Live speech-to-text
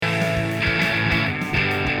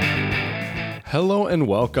Hello and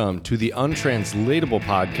welcome to the Untranslatable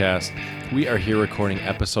Podcast. We are here recording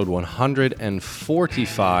episode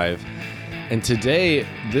 145. And today,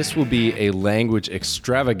 this will be a language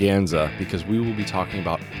extravaganza because we will be talking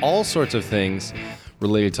about all sorts of things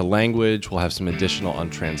related to language. We'll have some additional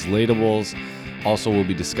untranslatables. Also, we'll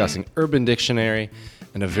be discussing Urban Dictionary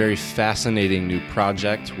and a very fascinating new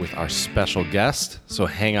project with our special guest. So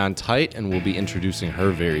hang on tight and we'll be introducing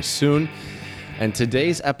her very soon. And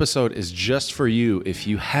today's episode is just for you if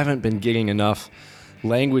you haven't been getting enough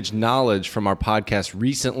language knowledge from our podcast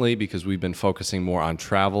recently because we've been focusing more on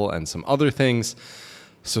travel and some other things.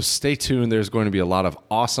 So stay tuned. There's going to be a lot of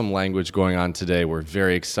awesome language going on today. We're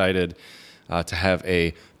very excited to have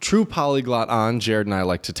a true polyglot on. Jared and I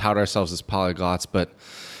like to tout ourselves as polyglots, but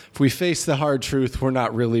if we face the hard truth, we're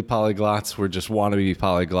not really polyglots. We're just wannabe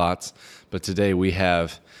polyglots. But today we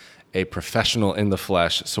have a professional in the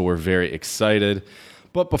flesh, so we're very excited.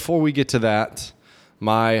 But before we get to that,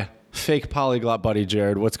 my fake polyglot buddy,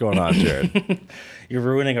 Jared. What's going on, Jared? You're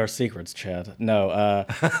ruining our secrets, Chad. No,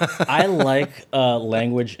 I like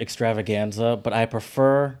language extravaganza, but I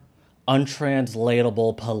prefer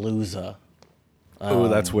untranslatable palooza. Oh,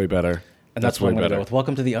 that's way better. And that's what I'm going to go with.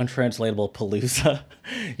 Welcome to the Untranslatable Palooza.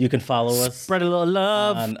 You can follow us. Spread a little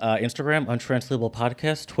love. On Instagram, Untranslatable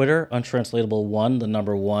Podcast. Twitter, Untranslatable1, the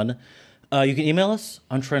number 1. You can email us,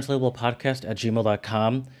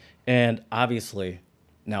 untranslatablepodcast@gmail.com. And obviously,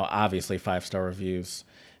 5-star reviews.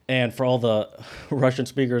 And for all the Russian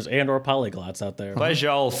speakers and or polyglots out there,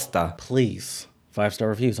 Пожалуйста. please, 5-star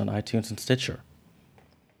reviews on iTunes and Stitcher.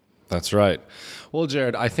 That's right. Well,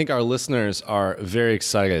 Jared, I think our listeners are very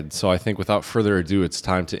excited. So I think without further ado, it's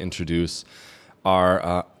time to introduce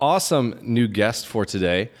our awesome new guest for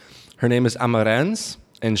today. Her name is Amarens,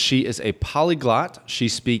 and she is a polyglot. She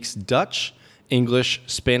speaks Dutch, English,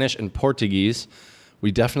 Spanish, and Portuguese.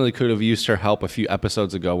 We definitely could have used her help a few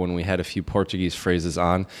episodes ago when we had a few Portuguese phrases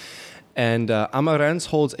on. And Amarens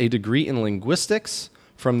holds a degree in linguistics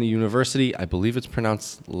from the university, I believe it's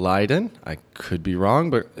pronounced Leiden. I could be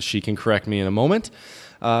wrong, but she can correct me in a moment.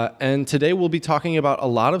 And today we'll be talking about a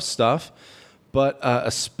lot of stuff, but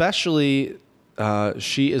especially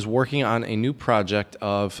she is working on a new project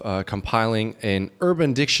of compiling an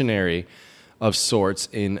urban dictionary of sorts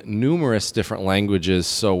in numerous different languages.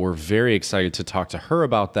 So we're very excited to talk to her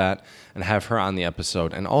about that and have her on the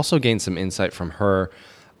episode and also gain some insight from her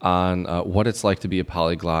on what it's like to be a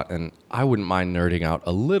polyglot. And I wouldn't mind nerding out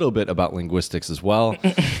a little bit about linguistics as well.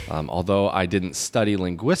 Although I didn't study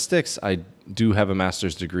linguistics, I do have a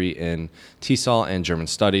master's degree in TESOL and German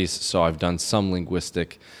studies, so I've done some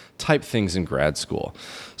linguistic type things in grad school.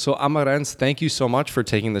 So Amarens, thank you so much for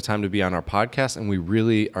taking the time to be on our podcast, and we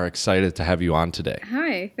really are excited to have you on today.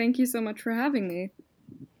 Hi, thank you so much for having me.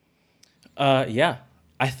 Yeah.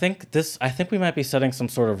 I think we might be setting some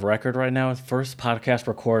sort of record right now. First podcast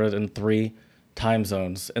recorded in 3 time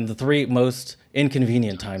zones, and the 3 most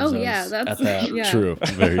inconvenient time zones. Oh yeah, that's at that. yeah. True,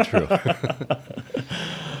 very true.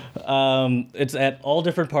 It's at all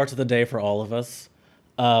different parts of the day for all of us,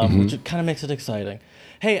 which kind of makes it exciting.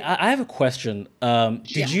 Hey, I have a question.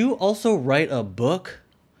 Did you also write a book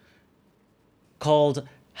called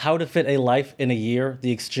 "How to Fit a Life in a Year: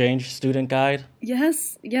 The Exchange Student Guide"?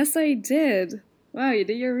 Yes, I did. Wow, you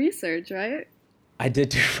did your research, right? I did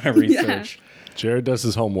do my research. Jared does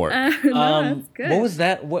his homework. No, that's good. What was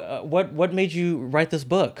that? What made you write this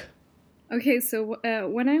book? Okay, so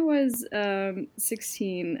when I was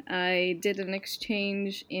 16, I did an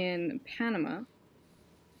exchange in Panama.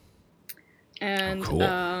 And cool.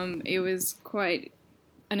 It was quite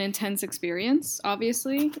an intense experience,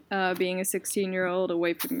 obviously, being a 16-year-old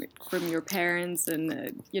away from your parents and,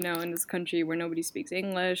 in this country where nobody speaks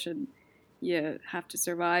English and you have to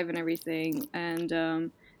survive and everything. And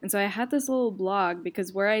so I had this little blog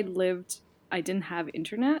because where I lived, I didn't have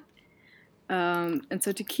internet. And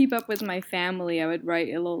so to keep up with my family, I would write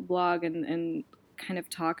a little blog and kind of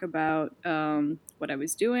talk about what I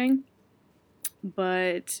was doing.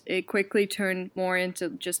 But it quickly turned more into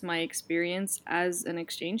just my experience as an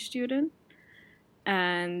exchange student.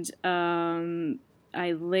 And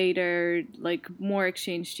I later, more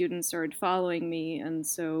exchange students started following me. And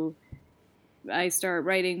so I started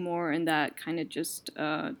writing more, and that kind of just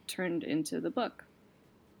turned into the book.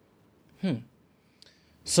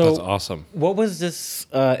 So That's awesome. What was this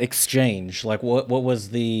exchange? Like, what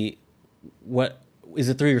was what is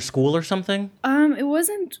it through your school or something? It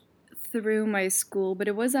wasn't through my school, but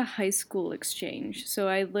it was a high school exchange. So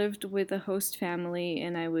I lived with a host family,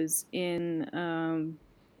 and I was in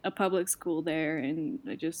a public school there, and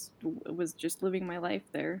I was just living my life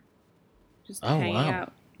there, just hanging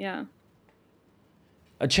out. Yeah.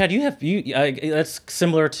 Chad, that's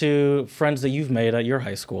similar to friends that you've made at your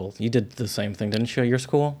high school. You did the same thing, didn't you, at your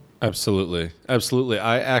school? Absolutely. Absolutely.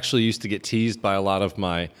 I actually used to get teased by a lot of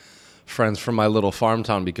my friends from my little farm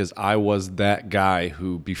town because I was that guy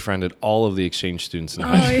who befriended all of the exchange students in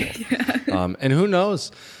high school. Yeah. And who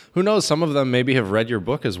knows? Who knows? Some of them maybe have read your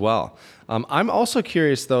book as well. I'm also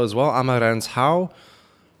curious, though, as well, Amarens, how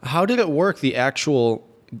did it work, the actual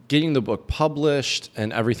getting the book published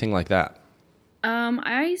and everything like that?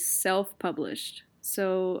 I self-published.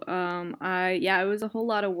 So, it was a whole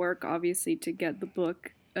lot of work, obviously, to get the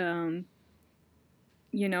book,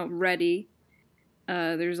 ready.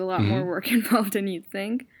 There's a lot more work involved than you'd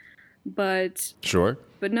think. But Sure.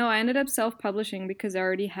 but no, I ended up self-publishing because I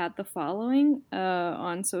already had the following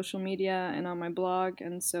on social media and on my blog,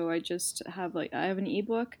 and so I have an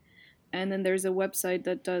ebook, and then there's a website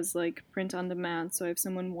that does like print on demand. So if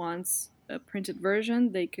someone wants a printed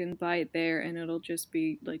version, they can buy it there, and it'll just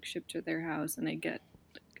be like shipped to their house, and I get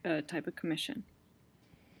a type of commission.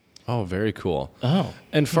 Oh, very cool. Oh.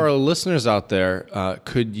 And for our listeners out there,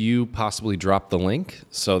 could you possibly drop the link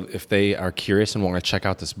so if they are curious and want to check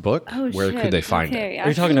out this book, where could they find it? Are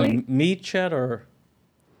you talking to me, Chad, or?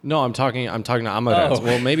 No, I'm talking to Amarens. Oh.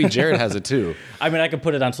 Well, maybe Jared has it too. I mean, I could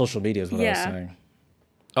put it on social media, is what I was saying.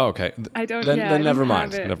 Oh, okay. I don't. Then, yeah, then I never don't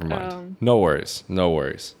mind. have it. Never mind. No worries. No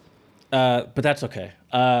worries. But that's okay.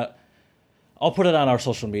 I'll put it on our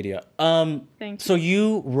social media. Thank you. So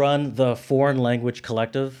you run the Foreign Language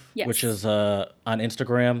Collective, Yes. which is on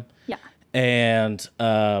Instagram Yeah. and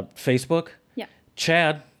Facebook. Yeah.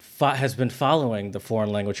 Chad has been following the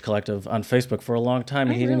Foreign Language Collective on Facebook for a long time,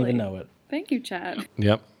 and he didn't even know it. Thank you, Chad.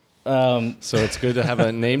 Yep. So it's good to have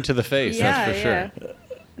a name to the face. That's for sure.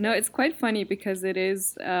 No, it's quite funny because it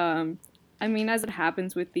is. I mean, as it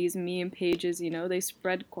happens with these meme pages, they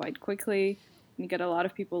spread quite quickly. You get a lot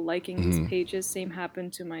of people liking these pages. Same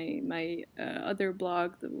happened to my other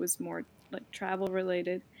blog that was more like travel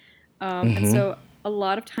related. And so a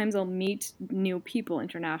lot of times I'll meet new people,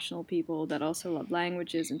 international people that also love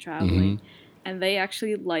languages and traveling, and they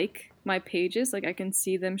actually like my pages. Like I can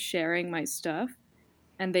see them sharing my stuff,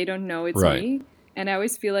 and they don't know it's me. And I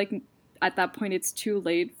always feel like at that point it's too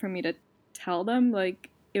late for me to tell them. Like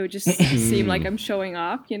it would just seem like I'm showing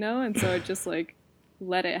off, and so I just like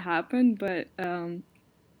let it happen. But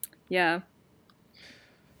yeah.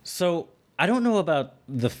 So I don't know about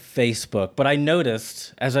the Facebook, but I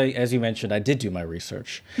noticed, as you mentioned, I did do my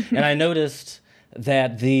research, and I noticed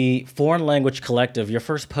that the Foreign Language Collective, your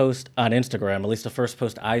first post on Instagram, at least the first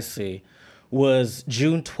post I see, was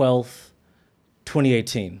June 12th,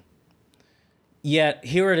 2018. Yet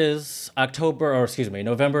here it is, November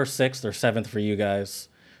 6th or 7th for you guys,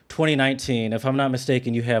 2019. If I'm not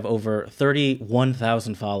mistaken, you have over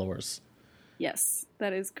 31,000 followers. Yes,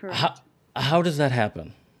 that is correct. How does that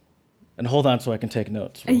happen? And hold on so I can take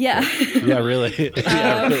notes. Yeah. Yeah, really.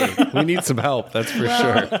 Yeah, really. We need some help, that's for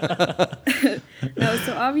sure. No,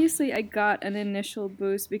 so obviously I got an initial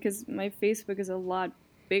boost because my Facebook is a lot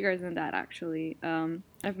bigger than that, actually.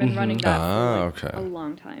 I've been running that for a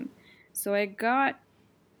long time. So I got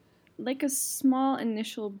like a small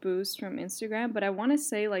initial boost from Instagram, but I want to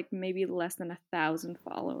say like maybe less than 1,000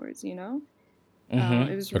 followers, It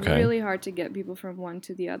was really hard to get people from one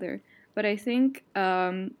to the other. But I think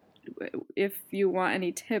if you want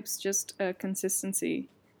any tips, just consistency.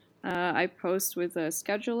 I post with a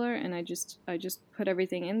scheduler, and I just put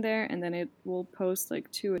everything in there, and then it will post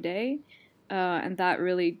like 2 a day, and that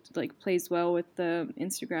really like plays well with the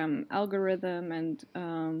Instagram algorithm. And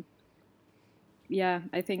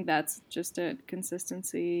I think that's just a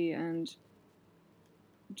consistency, and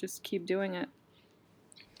just keep doing it.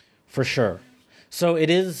 For sure. So it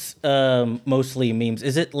is mostly memes.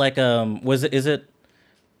 Is it like is it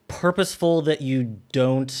purposeful that you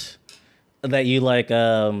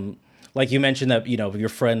like you mentioned that your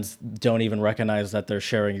friends don't even recognize that they're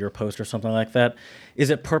sharing your post or something like that? Is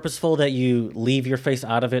it purposeful that you leave your face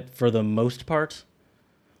out of it for the most part?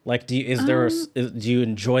 Like do you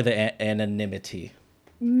enjoy the anonymity?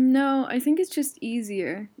 No, I think it's just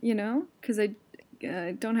easier, because I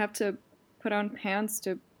don't have to put on pants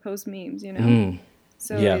to post memes,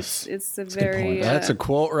 So yes. it's a very that's a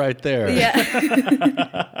quote right there.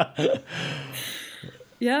 Yeah.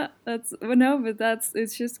 Yeah,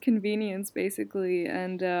 it's just convenience basically,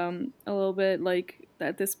 and a little bit like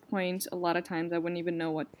at this point, a lot of times I wouldn't even know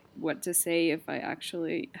what to say if I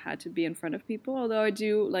actually had to be in front of people. Although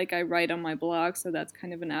I write on my blog, so that's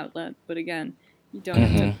kind of an outlet. But again, you don't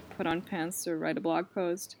have to put on pants to write a blog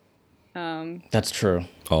post. That's true.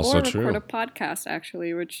 Also or record true. a podcast,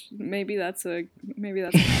 actually, which maybe that's an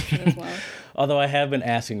option as well. Although I have been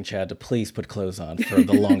asking Chad to please put clothes on for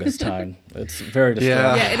the longest time. It's very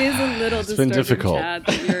Yeah. distracting. Yeah, it is a little It's been disturbing, difficult. Chad,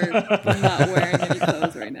 that you're not wearing any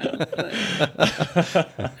clothes right now.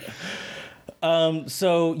 But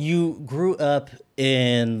So you grew up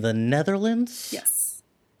in the Netherlands? yes.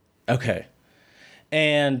 Okay.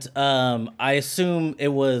 And I assume it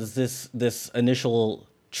was this initial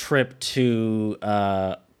trip to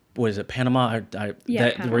was it Panama?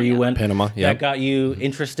 Yeah, Panama, where you yeah. went. Panama, That yep. got you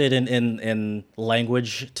interested in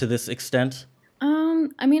language to this extent.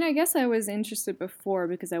 I mean, I guess I was interested before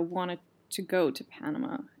because I wanted to go to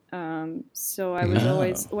Panama. So I was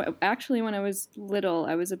always, actually, when I was little,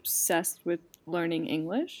 I was obsessed with learning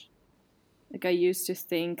English. Like, I used to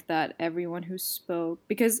think that everyone who spoke,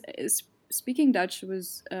 because speaking Dutch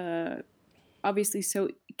was obviously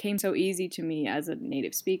came so easy to me as a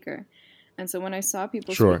native speaker. And so when I saw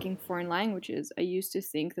people Sure. speaking foreign languages, I used to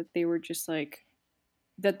think that they were just like,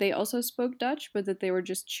 that they also spoke Dutch, but that they were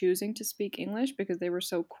just choosing to speak English because they were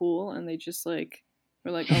so cool and they just like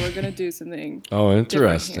were like, oh, we're gonna do something. Oh, different here.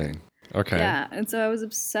 interesting. Okay. Yeah, and so I was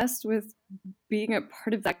obsessed with being a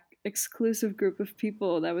part of that exclusive group of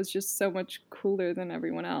people that was just so much cooler than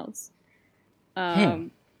everyone else.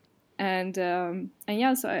 And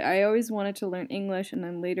yeah, so I always wanted to learn English, and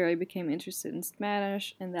then later I became interested in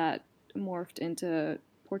Spanish, and that morphed into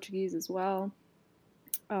Portuguese as well.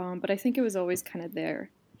 But I think it was always kind of there.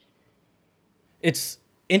 It's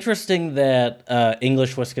interesting that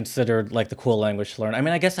English was considered like the cool language to learn. I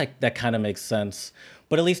mean, I guess that kind of makes sense.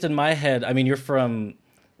 But at least in my head, I mean, you're from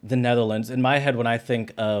the Netherlands. In my head, when I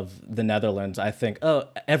think of the Netherlands, I think, oh,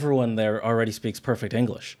 everyone there already speaks perfect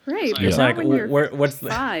English. Right, but It's not like, when you're what's the...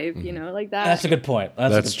 5, like that. That's a good point.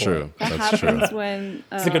 That's a good point. true. That That's true. happens when.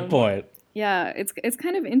 That's a good point. Yeah, it's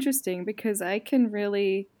kind of interesting because I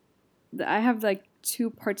have like two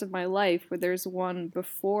parts of my life where there's one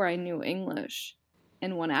before I knew English,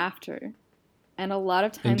 and one after, and a lot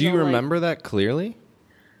of times. And do you remember that clearly?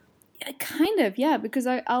 Yeah, kind of, yeah, because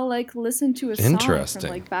I'll like listen to a song Interesting. from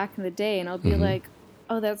like back in the day, and I'll be like,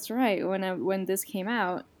 oh, that's right. When this came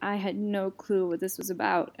out, I had no clue what this was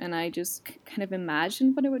about, and I just kind of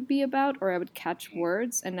imagined what it would be about, or I would catch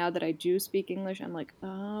words. And now that I do speak English, I'm like,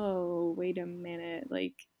 oh, wait a minute,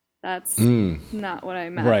 like that's not what I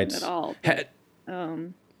imagined at all. But,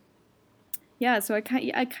 yeah, so I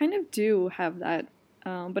kind of do have that,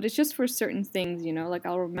 but it's just for certain things, like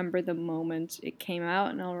I'll remember the moment it came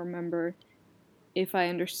out, and I'll remember if I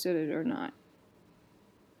understood it or not.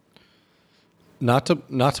 Not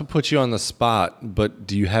to put you on the spot, but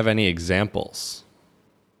do you have any examples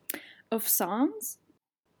Of songs?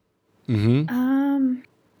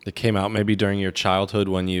 that came out maybe during your childhood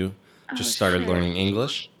when you just started sure. learning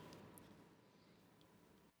English?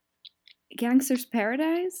 Gangster's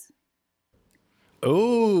Paradise?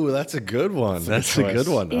 Oh, that's a good one. That's a good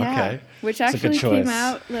one. Yeah, Okay. which a good actually choice. came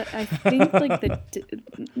out, I think, like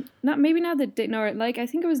I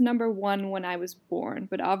think it was number 1 when I was born,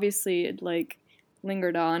 but obviously it like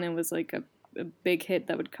lingered on and was like a big hit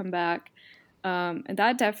that would come back. And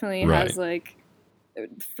that definitely has like,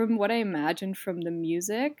 from what I imagined from the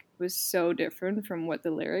music, was so different from what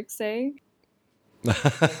the lyrics say. Yeah,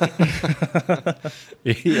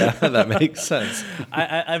 that makes sense.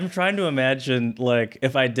 I'm trying to imagine, like,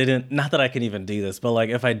 if I didn't, not that I can even do this, but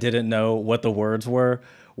like if I didn't know what the words were,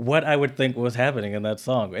 what I would think was happening in that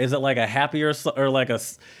song. Is it like a happier, or like do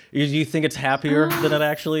you think it's happier than it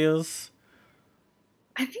actually is?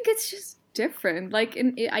 I think it's just different. Like,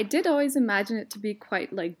 I did always imagine it to be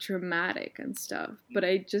quite like dramatic and stuff, but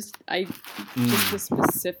just the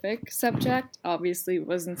specific subject obviously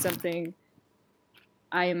wasn't something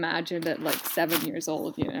I imagined at like 7 years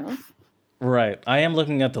old, Right. I am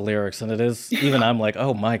looking at the lyrics, and it is, even I'm like,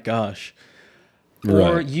 oh my gosh.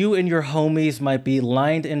 Or Right. you and your homies might be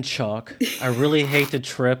lined in chalk. I really hate to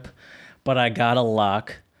trip, but I got a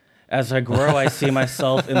lock. As I grow, I see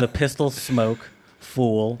myself in the pistol smoke.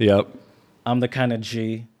 Fool. Yep. I'm the kind of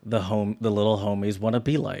G the little homies want to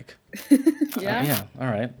be like. Yeah. Yeah. All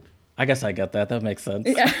right. I guess I get that. That makes sense.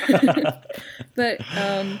 Yeah. But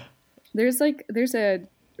there's a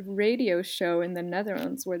radio show in the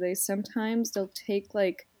Netherlands where they'll take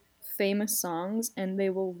like famous songs and they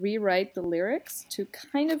will rewrite the lyrics to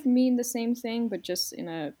kind of mean the same thing, but just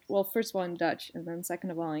first of all in Dutch, and then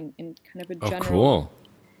second of all in kind of a general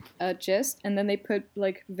gist, and then they put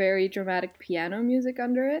like very dramatic piano music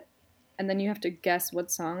under it, and then you have to guess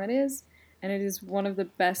what song it is. and it is one of the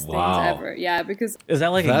best things Wow. ever. Yeah, because Is that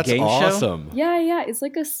like That's a game show? awesome. yeah, it's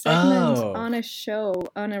like a segment Oh. on a show,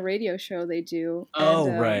 on a radio show they do. Oh,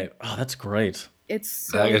 And, right. Oh, that's great. It's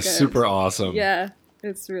so That is good. super awesome. Yeah,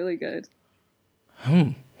 it's really good.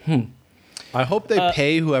 I hope they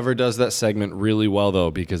pay whoever does that segment really well,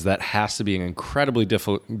 though, because that has to be an incredibly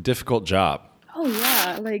difficult job. Oh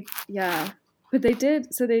yeah, like yeah. But they did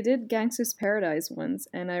Gangsta's Paradise once,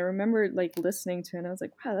 and I remember like listening to it and I was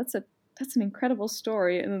like, wow, that's an incredible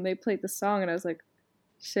story. And then they played the song and I was like,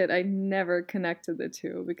 shit, I never connected the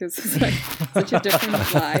two because it's like such a different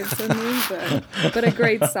vibe to me, but a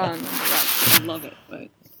great song nonetheless. I love it. But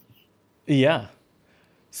Yeah.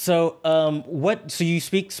 So, so you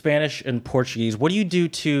speak Spanish and Portuguese. What do you do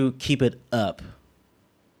to keep it up?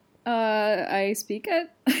 I speak it.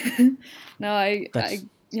 No,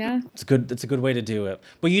 yeah. It's good. It's a good way to do it.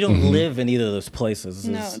 But you don't live in either of those places.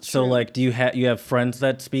 No, So, true. like, do you have friends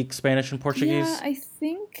that speak Spanish and Portuguese? Yeah, I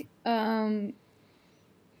think I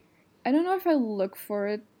don't know if I look for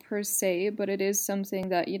it per se, but it is something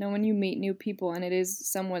that, you know, when you meet new people and it is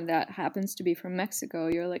someone that happens to be from Mexico,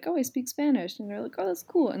 you're like, oh, I speak Spanish. And they're like, oh, that's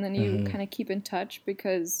cool. And then you kind of keep in touch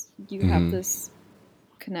because you have this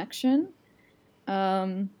connection.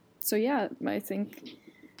 So yeah, I think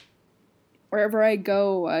wherever I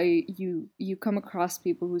go, you come across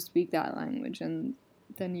people who speak that language and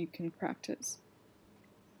then you can practice.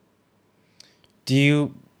 Do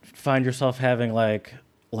you find yourself having like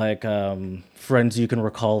friends you can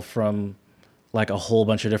recall from like a whole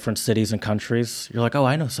bunch of different cities and countries? You're like, oh,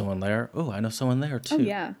 I know someone there. Oh, I know someone there too.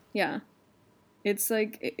 Oh yeah. It's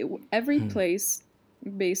like every place,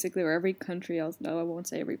 basically, or every country. I won't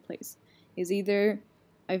say every place. Is either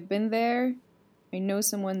I've been there, I know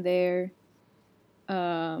someone there,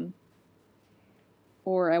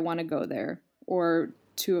 or I want to go there, or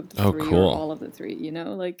two of the three, cool. or all of the three. You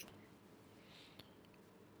know, like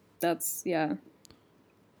that's yeah.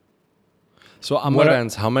 So,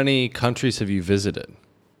 Amarens, how many countries have you visited?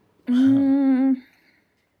 I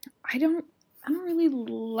don't really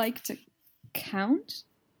like to count.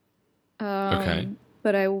 Okay.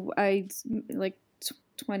 But I like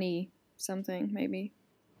 20 something maybe.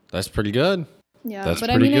 That's pretty good. Yeah, That's but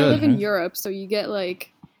I pretty mean, I good. live in Europe, so you get Right.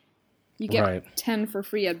 10 for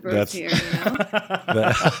free at birth here, you know?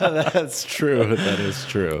 That's true. That is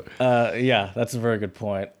true. Yeah, that's a very good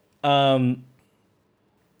point.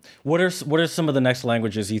 What are some of the next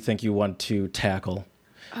languages you think you want to tackle?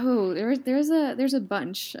 Oh, there's a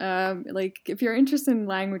bunch. Like if you're interested in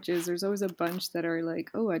languages, there's always a bunch that are like,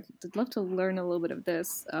 oh, I'd love to learn a little bit of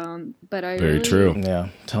this. But I Very really, true. Yeah,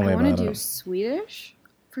 tell me I want about to do it. Swedish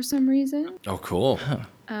for some reason. Oh, cool.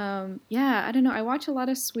 Yeah, I don't know. I watch a lot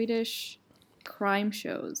of Swedish crime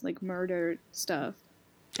shows, like murder stuff.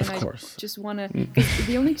 And Of course. I just want to.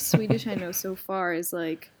 The only Swedish I know so far is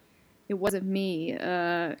like, It Wasn't Me.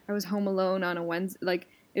 I was home alone on a Wednesday. Like,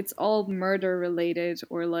 it's all murder related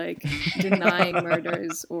or like denying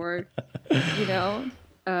murders or, you know.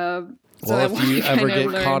 So Well, I if wanna you ever kinda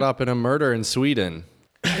get learn. caught up in a murder in Sweden,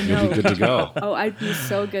 you'll be good to go. Oh, I'd be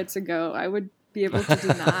so good to go. I would be able to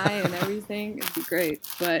deny and everything. It'd be great.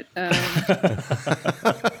 But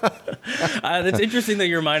It's interesting that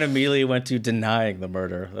your mind immediately went to denying the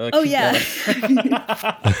murder. oh yeah,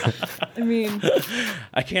 I mean,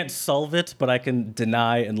 I can't solve it, but I can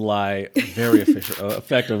deny and lie very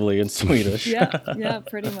effectively in Swedish. yeah,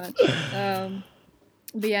 pretty much.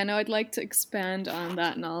 But yeah, no, I'd like to expand on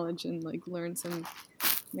that knowledge and like learn some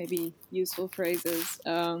maybe useful phrases.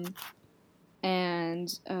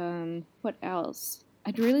 What else?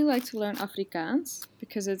 I'd really like to learn Afrikaans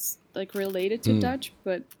because it's like related to Dutch,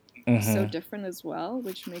 but so different as well,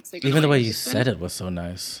 which makes it Even the quite way you interesting. said it was so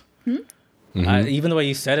nice. Even the way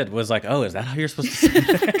you said it was like, oh, is that how you're supposed to say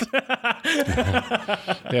it?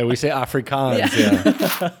 Yeah, we say Afrikaans.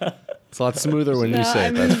 Yeah. It's a lot smoother when you say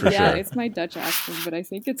it, that's for yeah, sure. it's my Dutch accent, but I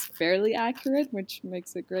think it's fairly accurate, which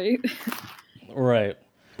makes it great. Right.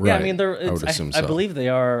 Yeah, I Right. mean, I would assume I so. believe they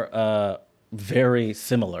are very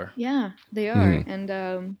similar. Yeah, they are,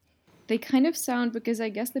 and they kind of sound, because I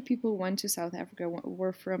guess the people who went to South Africa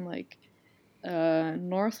were from like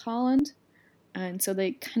North Holland, and so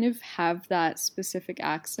they kind of have that specific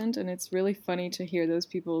accent, and it's really funny to hear those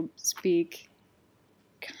people speak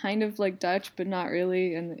kind of like Dutch, but not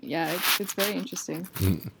really, and yeah, it's very interesting.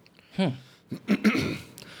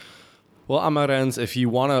 Well, Amarens, if you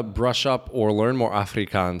want to brush up or learn more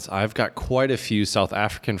Afrikaans, I've got quite a few South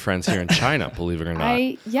African friends here in China, believe it or not.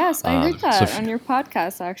 I heard that so if- on your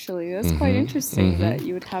podcast, actually. That's quite interesting that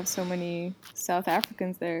you would have so many South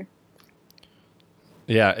Africans there.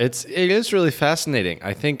 Yeah, it is really fascinating.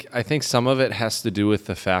 I think some of it has to do with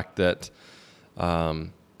the fact that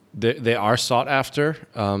They are sought after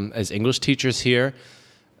as English teachers here.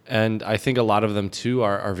 And I think a lot of them, too,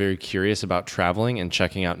 are very curious about traveling and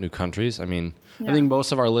checking out new countries. I mean, I think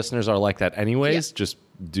most of our listeners are like that anyways, just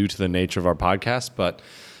due to the nature of our podcast. But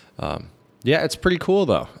yeah, it's pretty cool,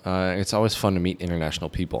 though. It's always fun to meet international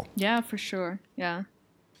people. Yeah, for sure. Yeah.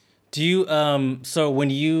 Do you so when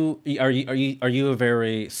are you a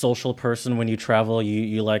very social person when you travel?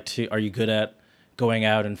 You like to Are you good at going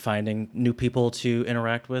out and finding new people to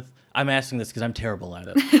interact with? I'm asking this because I'm terrible at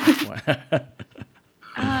it. That's why.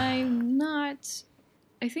 I'm not.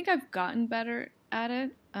 I think I've gotten better at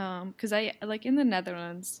it. Because I like in the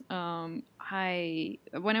Netherlands. I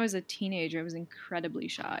when I was a teenager, I was incredibly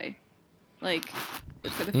shy. Like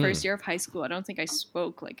for the first year of high school, I don't think I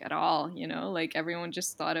spoke like at all. You know, like everyone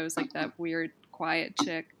just thought I was like that weird, quiet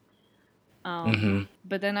chick.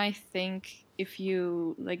 But then I think if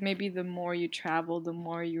you like, maybe the more you travel, the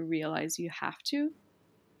more you realize you have to.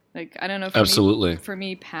 Like I don't know, Absolutely. for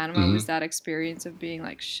me, Panama was that experience of being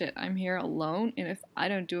like, shit, I'm here alone, and if I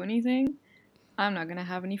don't do anything, I'm not gonna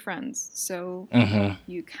have any friends. So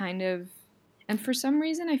you kind of, and for some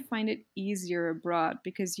reason, I find it easier abroad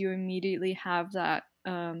because you immediately have that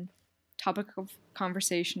topic of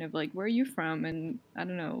conversation of like, where are you from, and I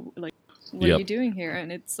don't know, like, what are you doing here,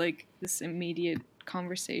 and it's like this immediate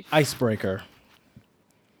conversation. Icebreaker.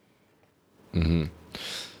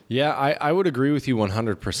 Yeah, I would agree with you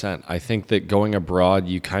 100%. I think that going abroad,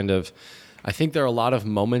 I think there are a lot of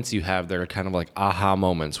moments you have that are kind of like aha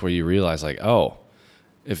moments where you realize like, oh,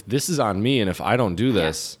 if this is on me and if I don't do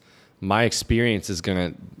this, my experience is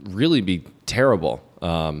going to really be terrible.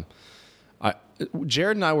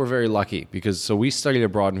 Jared and I were very lucky because we studied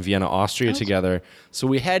abroad in Vienna, Austria together. So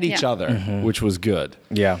we had each other, which was good.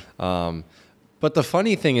 Yeah. But the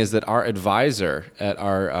funny thing is that our advisor at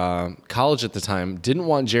our college at the time didn't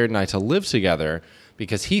want Jared and I to live together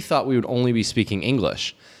because he thought we would only be speaking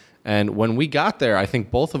English. And when we got there, I think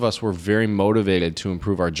both of us were very motivated to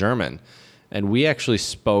improve our German. And we actually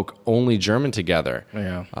spoke only German together.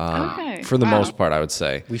 Yeah. For the most part, I would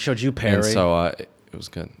say. We showed you Perry. And so it was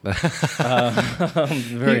good.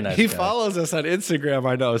 Very nice. He guy. follows us on Instagram,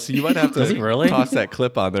 I know. So you might have to Does he really? toss that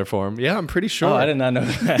clip on there for him. Yeah, I'm pretty sure. Oh, I did not know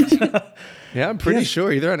that. Yeah, I'm pretty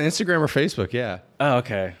sure. Either on Instagram or Facebook, yeah. Oh,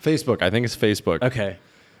 okay. Facebook. I think it's Facebook. Okay.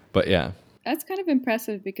 But yeah. That's kind of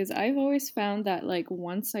impressive because I've always found that like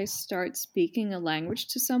once I start speaking a language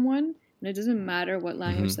to someone, and it doesn't matter what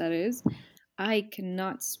language that is, I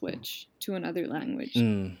cannot switch to another language.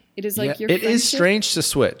 It is like your it friendship. is strange to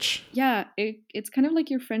switch. Yeah, it's kind of like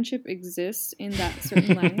your friendship exists in that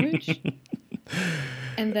certain language.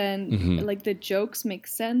 And then like the jokes make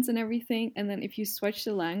sense and everything. And then if you switch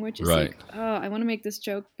the language, it's like, oh, I want to make this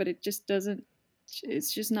joke, but it just doesn't,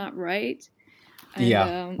 it's just not right.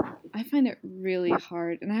 And I find it really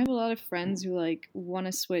hard. And I have a lot of friends who like want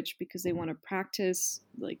to switch because they want to practice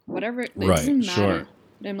like whatever. It doesn't matter. Sure.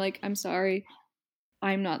 But I'm like, I'm sorry,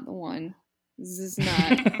 I'm not the one. This is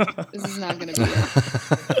not gonna be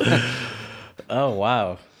it. Oh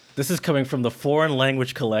wow. This is coming from the Foreign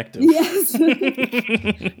Language Collective. Yes.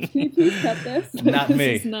 Can you please cut this? Not this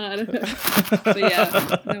me. Is not. But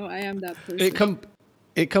yeah, no, I am that person.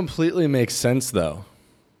 It completely makes sense though.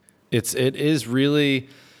 It is really,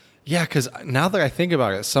 yeah. Because now that I think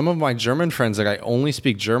about it, some of my German friends that I only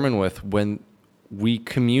speak German with, when we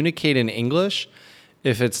communicate in English,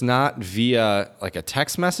 if it's not via like a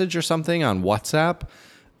text message or something on WhatsApp,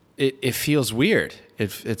 it feels weird.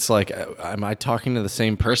 It's like, am I talking to the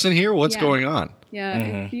same person here? What's going on? Yeah,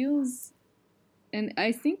 it feels, and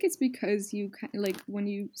I think it's because you like when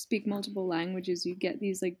you speak multiple languages, you get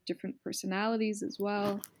these like different personalities as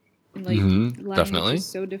well, and like language definitely is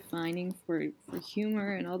so defining for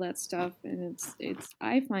humor and all that stuff, and it's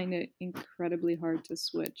I find it incredibly hard to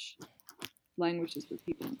switch languages with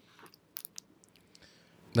people.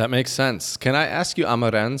 That makes sense. Can I ask you,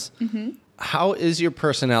 Amarens? How is your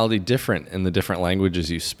personality different in the different languages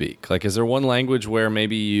you speak? Like, is there one language where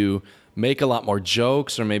maybe you make a lot more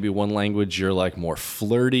jokes, or maybe one language you're like more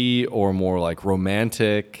flirty or more like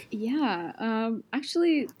romantic? Yeah,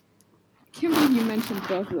 actually, I can't believe you mentioned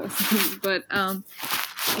both of those things, but I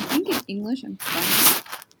think in English I'm funny.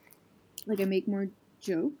 Like I make more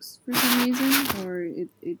jokes for some reason, or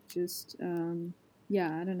it just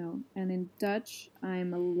yeah, I don't know. And in Dutch,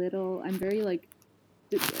 I'm very like.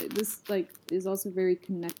 This like is also very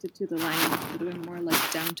connected to the language, a little bit more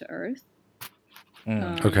like down to earth.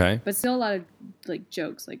 Okay. But still a lot of like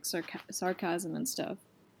jokes, like sarcasm and stuff.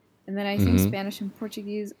 And then I think Spanish and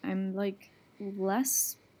Portuguese, I'm like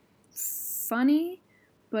less funny,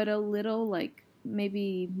 but a little like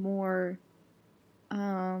maybe more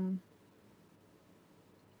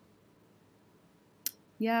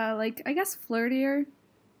Yeah, like I guess flirtier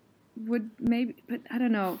would maybe, but I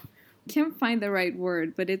don't know. Can't find the right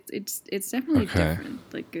word, but it's definitely Okay. different.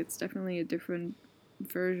 Like it's definitely a different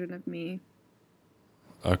version of me.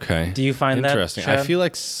 Okay. Do you find that, Interesting? I Chad, feel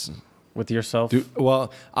like with yourself?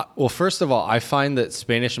 well, first of all, I find that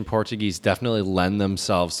Spanish and Portuguese definitely lend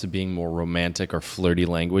themselves to being more romantic or flirty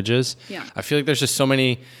languages. Yeah. I feel like there's just so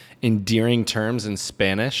many endearing terms in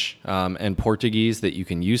Spanish and Portuguese that you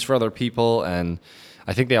can use for other people, and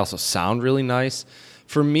I think they also sound really nice.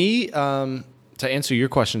 For me, to answer your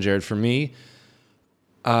question, Jared, for me,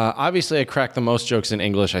 obviously, I crack the most jokes in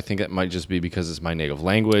English. I think it might just be because it's my native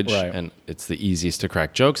language Right. and it's the easiest to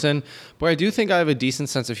crack jokes in. But I do think I have a decent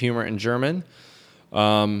sense of humor in German.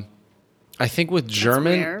 I think with That's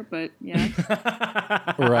German, rare, but yeah.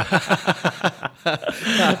 right.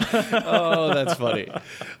 Oh, that's funny.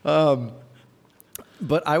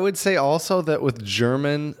 But I would say also that with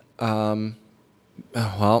German, I'm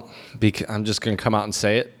just going to come out and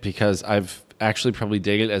say it because I've actually probably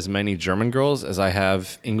dated as many German girls as I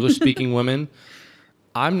have English-speaking women.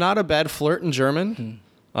 I'm not a bad flirt in German.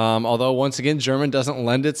 Although, once again, German doesn't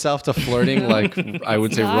lend itself to flirting like I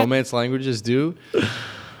would say not. Romance languages do.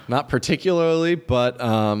 Not particularly, but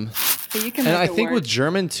But you can and make I it think work. with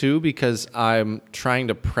German too, because I'm trying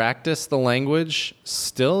to practice the language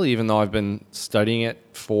still, even though I've been studying it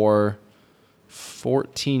for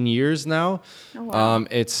 14 years now. Oh, wow.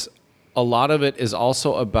 It's a lot of it is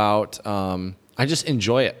also about I just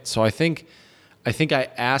enjoy it. So I think I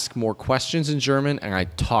ask more questions in German and I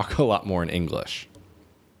talk a lot more in English.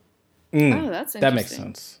 Oh, that's interesting. That makes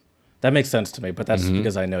sense. That makes sense to me, but that's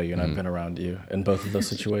because I know you and I've been around you in both of those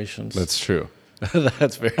situations. That's true.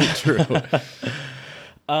 That's very true.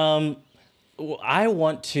 I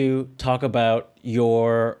want to talk about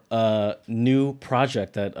your new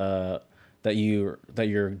project that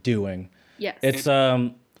you're doing. Yes. It's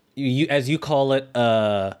you as you call it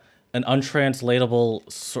an untranslatable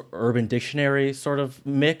urban dictionary sort of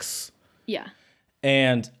mix, Yeah.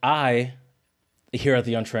 and I here at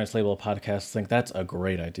the Untranslatable podcast think that's a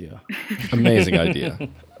great idea. Amazing idea.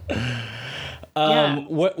 Yeah.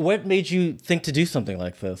 What made you think to do something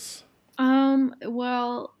like this?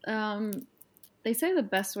 Well, they say the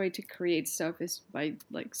best way to create stuff is by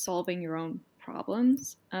like solving your own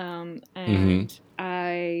problems. And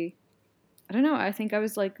I don't know, I think I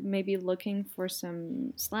was like maybe looking for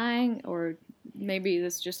some slang, or maybe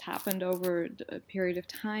this just happened over a period of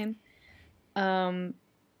time. Um,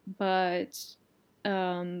 but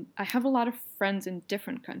I have a lot of friends in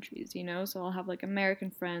different countries, you know, so I'll have like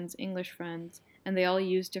American friends, English friends, and they all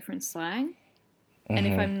use different slang. And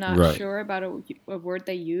if I'm not Right. sure about a word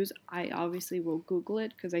they use, I obviously will Google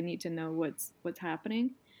it because I need to know what's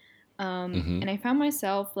happening. And I found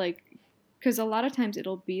myself like, because a lot of times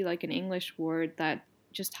it'll be like an English word that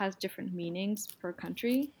just has different meanings per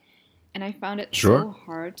country. And I found it Sure. so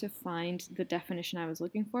hard to find the definition I was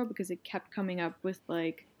looking for because it kept coming up with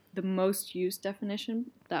like the most used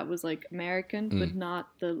definition that was like American, but not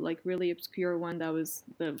the like really obscure one that was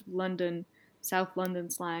the London, South London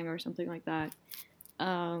slang or something like that.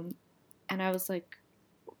 And I was like,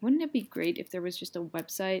 wouldn't it be great if there was just a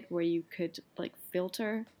website where you could like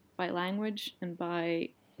filter by language and by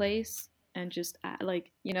place and just like,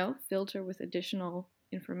 you know, filter with additional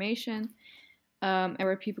information, and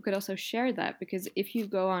where people could also share that, because if you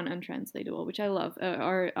go on Untranslatable, which I love,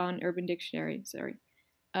 or on Urban Dictionary, sorry,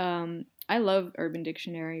 I love Urban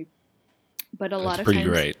Dictionary, but a That's lot of pretty times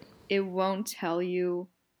great. it won't tell you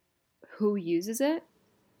who uses it.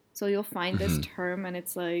 So you'll find this term and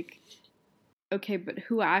it's like, okay, but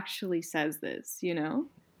who actually says this, you know?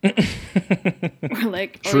 Or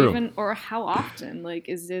like, or True. even, or how often? Like,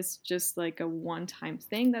 is this just like a one-time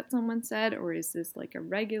thing that someone said, or is this like a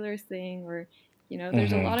regular thing? Or, you know,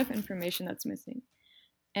 there's a lot of information that's missing.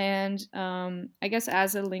 And I guess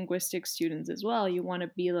as a linguistics student as well, you want to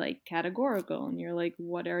be like categorical, and you're like,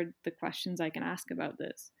 what are the questions I can ask about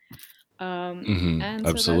this? And so that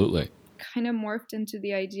Absolutely. kind of morphed into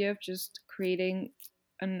the idea of just creating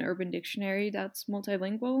an urban dictionary that's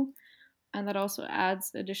multilingual and that also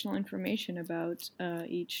adds additional information about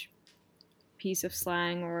each piece of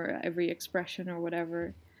slang or every expression or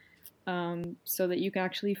whatever, so that you can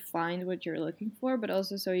actually find what you're looking for, but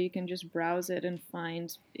also so you can just browse it and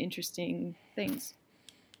find interesting things.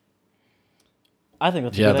 I think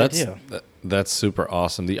that's a Yeah, good idea. that's super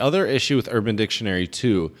awesome. The other issue with Urban Dictionary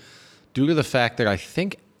too, due to the fact that I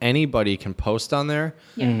think anybody can post on there.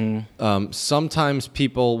 Yeah. Sometimes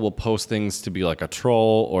people will post things to be like a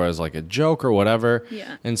troll or as like a joke or whatever.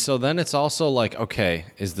 Yeah. And so then it's also like, okay,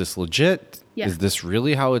 is this legit? Yeah. Is this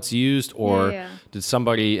really how it's used? Or Yeah. did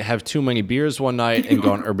somebody have too many beers one night and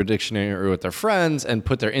go on Urban Dictionary with their friends and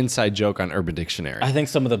put their inside joke on Urban Dictionary? I think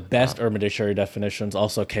some of the best Urban Dictionary definitions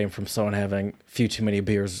also came from someone having a few too many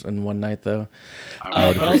beers in one night, though.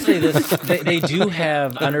 But I'll say this: they do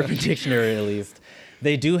have on Urban Dictionary, at least,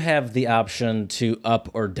 they do have the option to up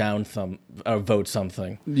or down vote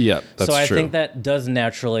something. Yeah, that's so I true. think that does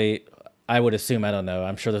naturally. I would assume. I don't know.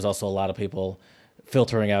 I'm sure there's also a lot of people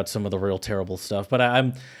filtering out some of the real terrible stuff. But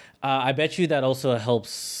I bet you that also helps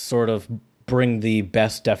sort of bring the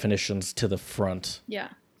best definitions to the front. Yeah.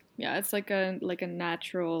 Yeah. It's like a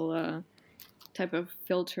natural type of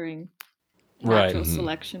filtering, Right. natural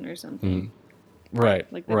selection or something. Right.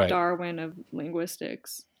 Like the right. Darwin of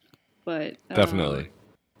linguistics. But Definitely.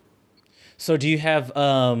 So do you have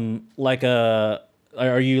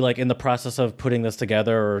are you like in the process of putting this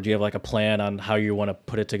together, or do you have like a plan on how you want to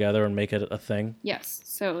put it together and make it a thing? Yes.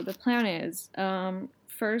 So the plan is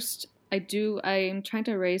first I'm trying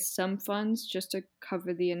to raise some funds just to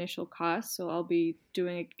cover the initial costs. So I'll be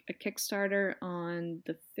doing a Kickstarter on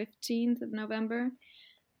the 15th of November.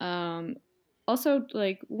 Also,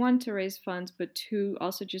 like, one, to raise funds, but two,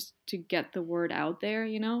 also just to get the word out there,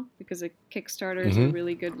 because a Kickstarter is a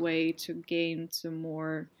really good way to gain some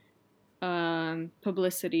more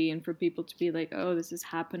publicity and for people to be like, oh, this is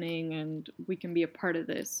happening and we can be a part of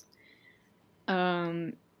this.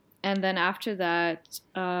 And then after that,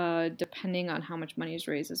 depending on how much money is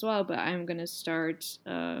raised as well, but I'm going to start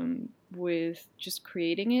with just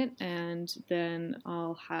creating it, and then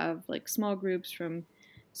I'll have like small groups from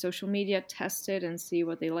social media test it and see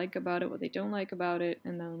what they like about it, what they don't like about it,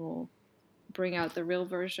 and then we'll bring out the real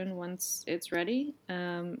version once it's ready,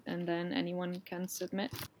 and then anyone can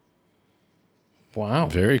submit. Wow.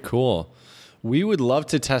 Very cool. We would love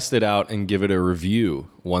to test it out and give it a review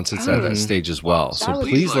once it's at that stage as well. So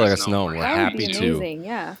please let us know. We're happy to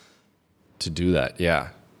do that. Yeah.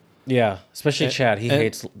 Yeah, especially Chad. He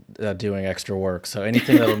hates doing extra work, so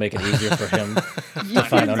anything that'll make it easier for him to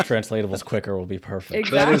find untranslatables quicker will be perfect.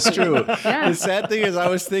 Exactly. That is true. Yeah. The sad thing is I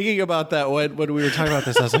was thinking about that when we were talking about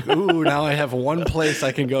this. I was like, ooh, now I have one place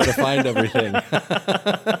I can go to find everything. Oh,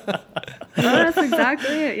 that's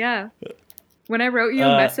exactly it, yeah. When I wrote you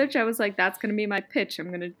a message, I was like, that's going to be my pitch. I'm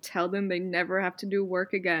going to tell them they never have to do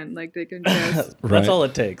work again. Like, they can just... That's all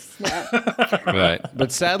it takes. Yeah. Right.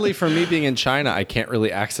 But sadly, for me being in China, I can't really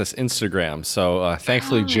access Instagram. So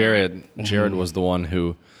thankfully, Jared was the one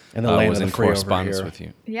who In the land was of in the free over correspondence here. with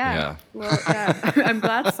you. Yeah. Well, yeah. I'm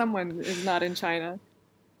glad someone is not in China.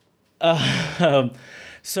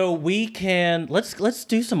 So we can let's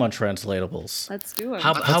do some untranslatables. Let's do it.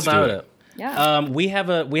 How about it? Yeah. We have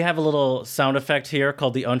a little sound effect here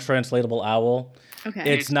called the untranslatable owl.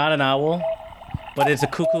 Okay. It's not an owl, but it's a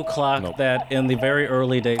cuckoo clock that in the very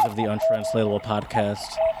early days of the Untranslatable podcast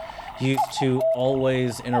used to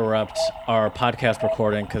always interrupt our podcast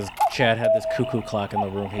recording because Chad had this cuckoo clock in the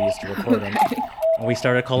room he used to record in. And we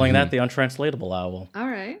started calling that the untranslatable owl. All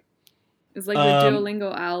right. It's like the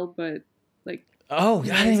Duolingo owl, but like... Oh, I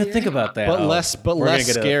didn't even think about that. But less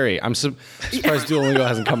scary. I'm surprised Duolingo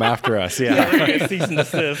hasn't come after us. Yeah. Cease and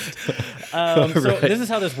desist. So this is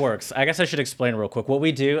how this works. I guess I should explain real quick. What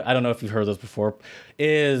we do, I don't know if you've heard this before,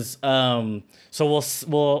 is so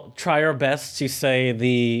we'll try our best to say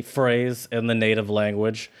the phrase in the native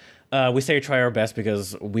language. We say try our best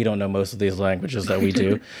because we don't know most of these languages that we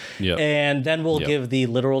do. Yep. And then we'll give the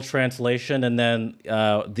literal translation, and then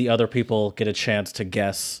the other people get a chance to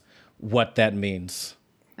guess what that means.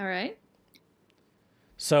 All right.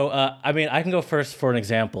 So, I mean, I can go first for an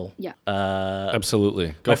example. Yeah.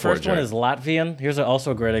 Absolutely. Go My for it, first one Jared. is Latvian. Here's also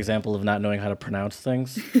a great example of not knowing how to pronounce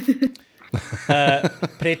things.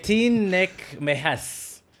 Pretinek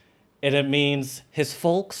mehas. And it means his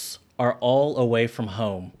folks are all away from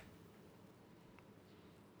home.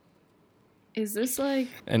 Is this like...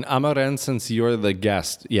 And Amarens, since you're the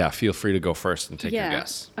guest, feel free to go first and take your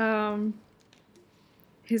guess.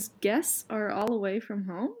 His guests are all away from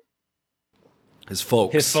home? His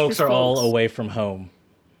folks. His folks are all away from home.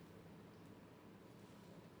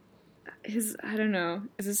 I don't know.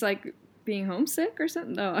 Is this like being homesick or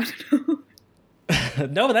something? No, I don't know.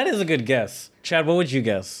 No, that is a good guess. Chad, what would you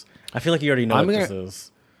guess? I feel like you already know this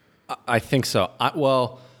is. I think so.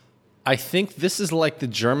 I think this is like the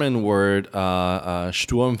German word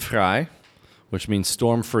sturmfrei, which means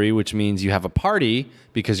storm-free, which means you have a party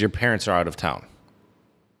because your parents are out of town.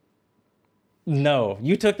 No,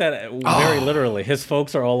 you took that very literally. His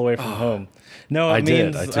folks are all the way from home. No, it I means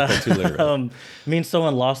did. I took that too literally. means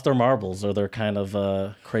someone lost their marbles or they're kind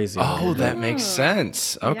of crazy. a little Oh, bit. that makes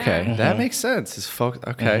sense. Okay, Yeah. that makes sense. His folk.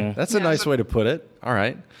 Okay, that's a Yeah. nice way to put it. All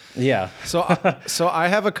right. Yeah. So I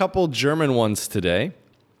have a couple German ones today.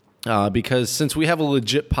 Because since we have a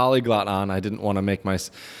legit polyglot on, I didn't want to make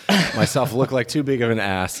myself look like too big of an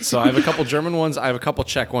ass. So I have a couple German ones, I have a couple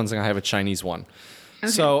Czech ones, and I have a Chinese one.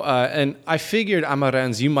 Okay. So, and I figured,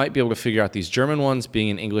 Amarens, you might be able to figure out these German ones, being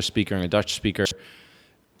an English speaker and a Dutch speaker.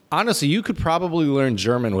 Honestly, you could probably learn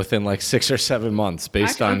German within like 6 or 7 months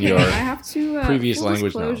based on your I have to, previous full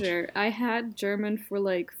language disclosure, I had German for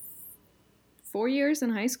like 4 years in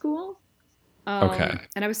high school. Okay.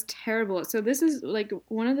 And I was terrible. So this is like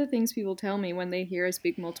one of the things people tell me when they hear I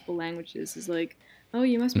speak multiple languages is like, "Oh,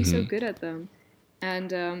 you must be so good at them."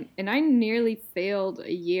 And I nearly failed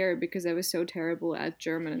a year because I was so terrible at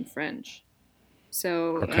German and French.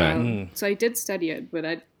 So Okay. so I did study it, but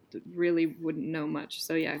I really wouldn't know much.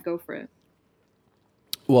 So yeah, go for it.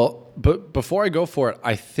 Well, but before I go for it,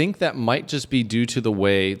 I think that might just be due to the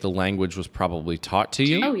way the language was probably taught to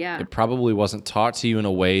you. Oh, yeah. It probably wasn't taught to you in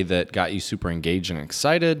a way that got you super engaged and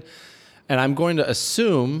excited. And I'm going to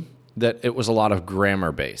assume that it was a lot of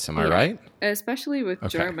grammar based. Am I Yeah. right? Especially with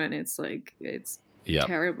Okay. German, it's like it's Yep.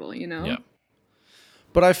 terrible, you know? Yeah.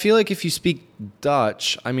 But I feel like if you speak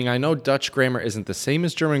Dutch, I mean, I know Dutch grammar isn't the same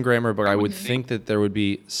as German grammar, but I would think that there would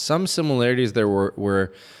be some similarities there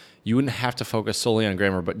where you wouldn't have to focus solely on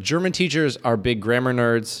grammar. But German teachers are big grammar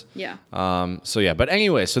nerds. Yeah. So yeah, but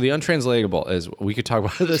anyway, so the untranslatable is, we could talk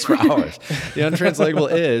about this for hours. The untranslatable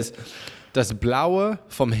is das Blaue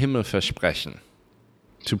vom Himmel versprechen.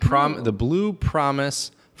 The blue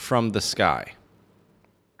promise from the sky.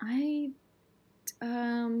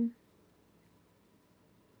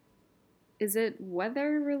 Is it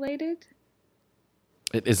weather related?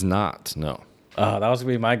 It is not, no. That was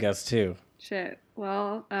gonna be my guess too. Shit.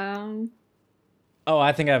 Well, Oh,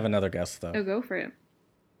 I think I have another guess though. go for it.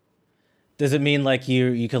 Does it mean like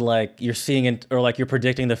you could like you're seeing it or like you're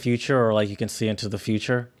predicting the future or like you can see into the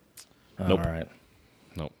future? Nope. All right.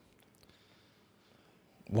 Nope.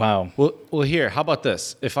 Wow. Well, here. How about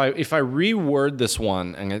this? If I reword this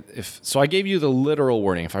one, and so I gave you the literal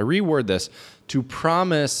wording. If I reword this to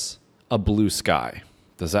promise a blue sky,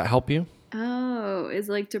 does that help you? Oh, it's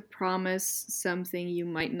like to promise something you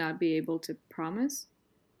might not be able to promise.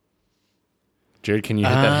 Jared, can you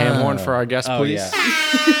hit that ham horn for our guest, Oh, please? yeah.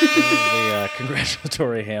 This is the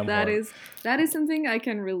congratulatory ham That horn. is something I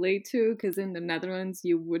can relate to because in the Netherlands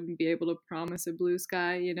you wouldn't be able to promise a blue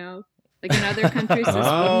sky. You know, like in other countries this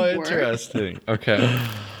Oh, wouldn't work. interesting. Okay.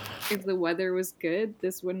 If the weather was good,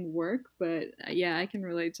 this wouldn't work. But yeah, I can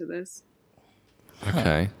relate to this.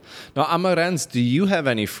 Okay. Now, Amarens, do you have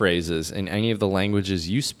any phrases in any of the languages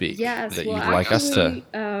you speak Yes, that well, you'd like us to?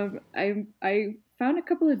 actually, I found a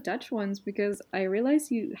couple of Dutch ones because I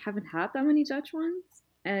realized you haven't had that many Dutch ones,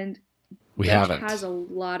 and We Dutch haven't. has a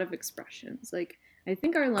lot of expressions. Like I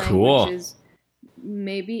think our language Cool. is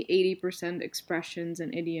maybe 80% expressions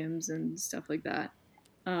and idioms and stuff like that.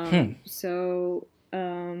 So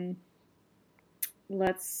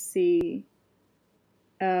let's see.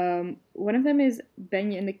 One of them is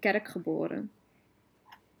ben je in de kerk geboren,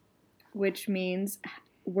 which means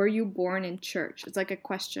were you born in church? It's like a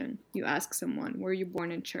question. You ask someone, were you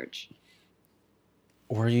born in church?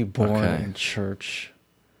 Were you born Okay. in church?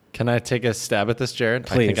 Can I take a stab at this, Jared?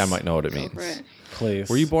 I think I Please. might know what it Go means. for it. Please.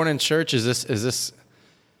 Were you born in church? Is this?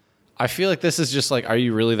 I feel like this is just like, are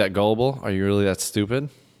you really that gullible? Are you really that stupid?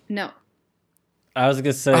 No. I was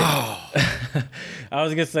gonna say. Oh. I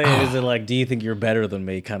was gonna say, is it like, do you think you're better than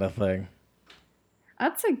me, kind of thing?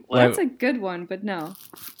 That's a good one, but no.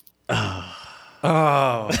 Oh.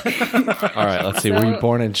 All right, let's see. Were you So-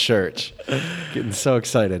 born in church? Getting so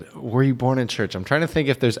excited. Were you born in church? I'm trying to think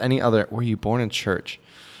if there's any other. Were you born in church?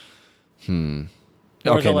 Or is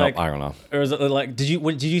Okay, it no, like- I don't know. Or is it like, did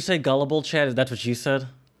you say gullible, Chad? Is that what you said?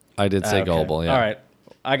 I did say Okay. gullible, yeah. All right.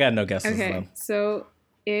 I got no guesses Okay, then. so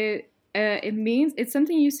it means it's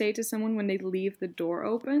something you say to someone when they leave the door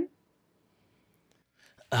open.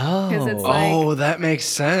 Oh. it's like- Oh, that makes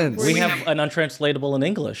sense. we have an untranslatable in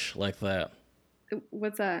English like that.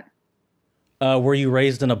 What's that? Were you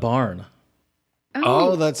raised in a barn?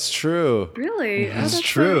 Oh, that's true. really? Oh, That's so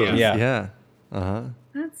true. nice. Yeah. Yeah. Uh-huh.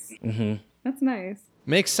 That's nice.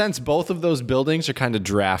 Makes sense. Both of those buildings are kind of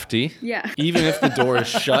drafty. Yeah. Even if the door is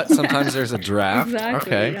shut, sometimes there's a draft.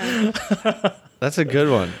 Exactly. Okay. Yeah. That's a good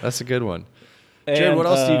one. That's a good one. Jared, what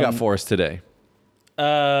else do you got for us today?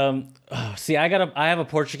 See, I have a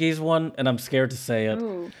Portuguese one, and I'm scared to say it.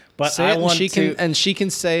 Ooh. But Say I it want and she can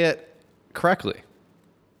say it correctly.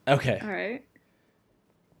 Okay. All right.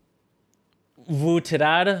 Vou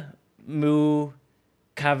tirar meu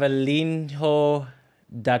cavalinho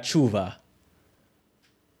da chuva.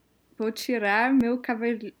 Vou tirar meu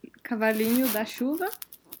cavalinho da chuva.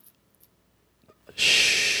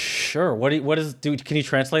 Sure. Can you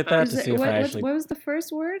translate that to see if I actually... What was the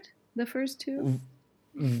first word? The first two?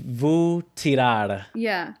 Vou tirar.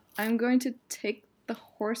 Yeah. I'm going to take the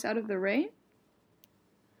horse out of the rain.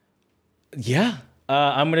 Yeah.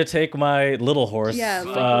 I'm going to take my little horse,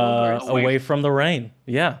 Little horse. away from the rain.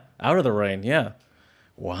 Yeah. Out of the rain. Yeah.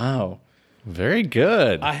 Wow. Very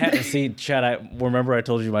good. I had to see, Chad. I remember I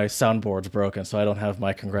told you my soundboard's broken, so I don't have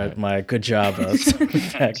my my good job sound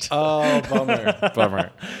effect. Oh, bummer.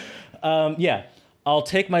 Yeah, I'll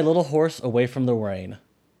take my little horse away from the rain.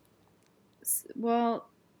 Well,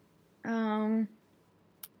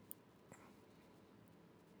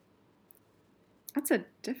 that's a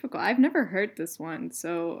difficult. I've never heard this one,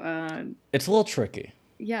 so It's a little tricky.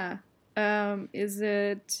 yeah. Is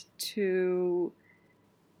it to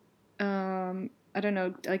I don't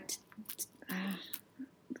know,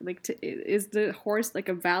 is the horse like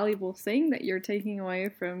a valuable thing that you're taking away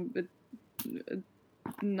from a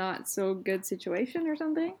not so good situation or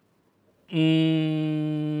something?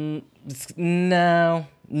 No.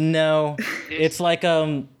 It's like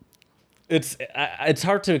it's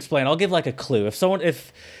hard to explain. I'll give like a clue. If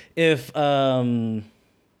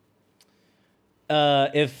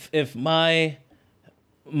my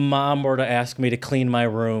mom were to ask me to clean my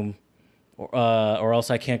room, or else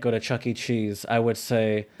I can't go to Chuck E. Cheese, I would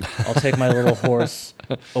say I'll take my little horse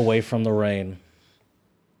away from the rain.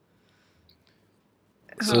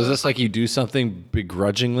 So is this like you do something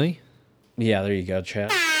begrudgingly? Yeah, there you go, Chad.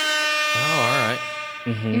 Oh, all right.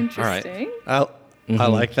 Interesting. I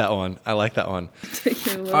like that one. Take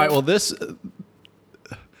your All little- right. Well, this.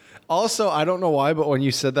 Also, I don't know why, but when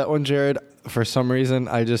you said that one, Jared, for some reason,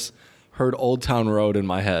 I just heard Old Town Road in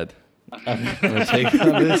my head. I'm gonna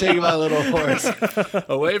take my little horse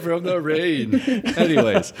away from the rain.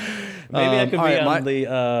 Anyways, Maybe I could all be right, on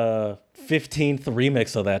the 15th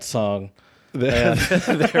remix of that song. there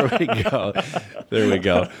we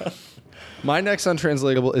go. My next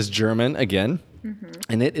untranslatable is German again,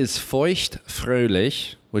 and it is feucht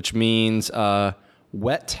fröhlich, which means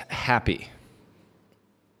wet happy.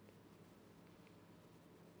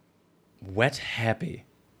 Wet happy.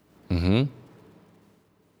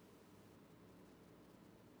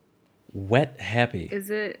 Wet happy. Is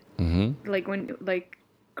it like when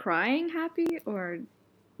crying happy, or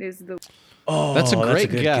is the Oh, That's a great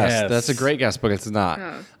good guess. That's a great guess, but it's not.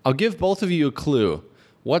 Oh. I'll give both of you a clue.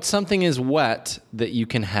 What something is wet that you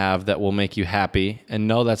can have that will make you happy? And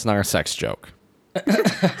no, that's not a sex joke.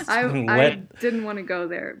 I Wet- didn't want to go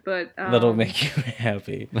there, but That'll make you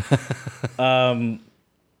happy. Not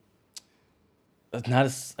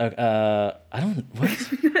as I don't. What?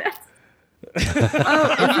 is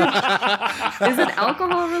it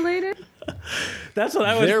alcohol related? That's what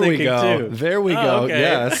I was There we thinking go. too. There we Oh, go. okay.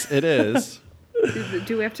 Yes, it is.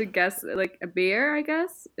 Do we have to guess like a beer? I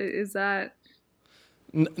guess is that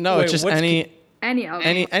No, Wait, it's just what's any alcohol?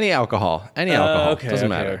 any alcohol. Any alcohol. Okay,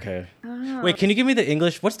 Doesn't okay, matter. okay. Wait, can you give me the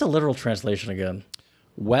English? What's the literal translation again?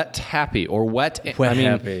 Wet happy or wet. Wet I mean,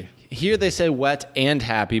 happy. Here they say wet and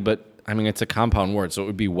happy, but I mean it's a compound word, so it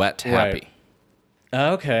would be wet happy.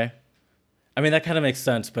 Right. Okay. I mean that kind of makes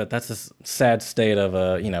sense, but that's a sad state of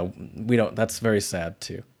we don't. That's very sad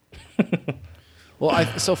too. Well,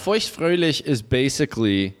 so feucht fröhlich is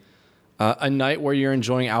basically a night where you're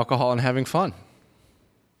enjoying alcohol and having fun.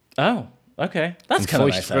 Oh, okay. That's Ein kind of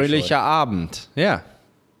feucht nice. Actually. fröhlicher Abend. Yeah.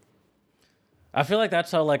 I feel like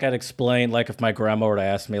that's how I'd explain if my grandma were to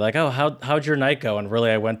ask me oh how'd your night go, and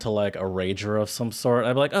really I went to a rager of some sort.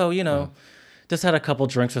 I'd be like, oh just had a couple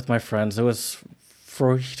drinks with my friends. It was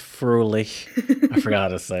fröhlich. I forgot how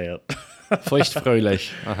to say it. Feucht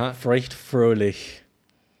fröhlich. Uh-huh. Feucht fröhlich.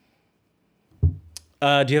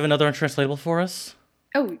 Do you have another untranslatable for us?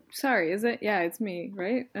 Oh, sorry. Is it? Yeah, it's me,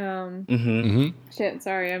 right? Shit.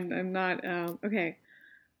 Sorry, I'm not. Okay.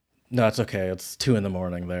 No, it's okay. It's 2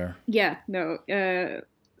 a.m. there. Yeah. No.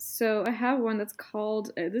 So I have one that's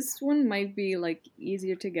called. This one might be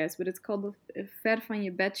easier to guess, but it's called the Ver van je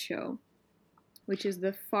bed show, which is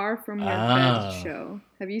the Far from Your Bed show.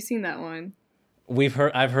 Have you seen that one?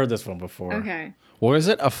 I've heard this one before. Okay. What is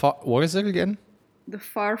it? What is it again? The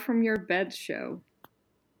Far from Your Bed show.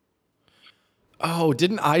 Oh,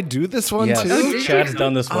 didn't I do this one Yes, too? Chad's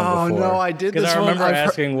done this one Oh, before. no, I did this Because I one. remember I've heard-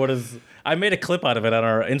 asking what is... I made a clip out of it on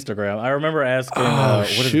our Instagram. I remember asking what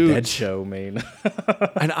shoot. does bed show mean?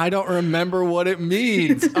 And I don't remember what it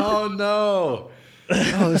means. Oh no.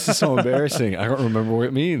 Oh, this is so embarrassing. I don't remember what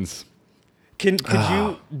it means.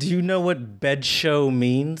 Do you know what bed show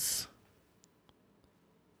means?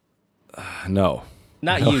 No.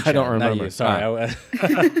 Not you, I Chad, don't not remember. you. Sorry.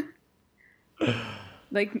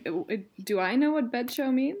 Like, do I know what bed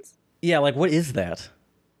show means? Yeah, like what is that?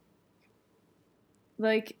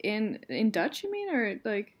 Like in Dutch, you mean, or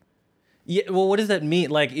like? Yeah, well, what does that mean?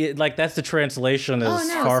 Like that's the translation is Oh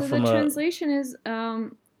no! far So from the a. translation is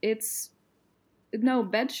it's no,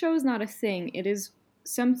 bed show is not a thing. It is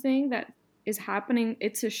something that is happening.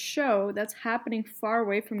 It's a show that's happening far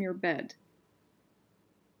away from your bed.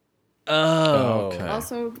 Oh, Okay.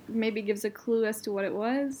 Also, maybe gives a clue as to what it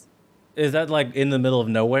was. Is that like in the middle of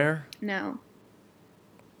nowhere? No.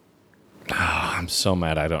 Oh, I'm so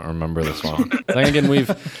mad I don't remember this one. then again,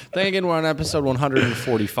 we're on episode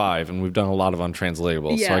 145, and we've done a lot of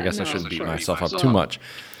untranslatables, so Yeah, I guess I no, shouldn't beat sure. myself up too much.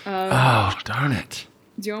 Oh, darn it.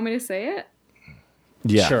 Do you want me to say it?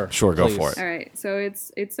 Yeah, sure, go please. for it. All right. So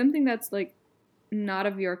it's something that's like not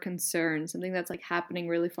of your concern. Something that's like happening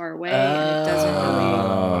really far away, and it doesn't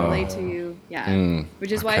really relate to you. Yeah.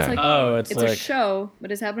 Which is why it's okay. like it's it's like a show,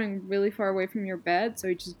 but it's happening really far away from your bed, so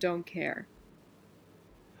you just don't care.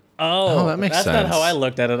 Oh, that makes that's not how sense. I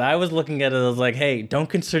looked at it. I was looking at it as like, hey, don't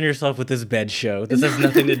concern yourself with this bed show. This has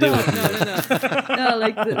nothing to do with you. No,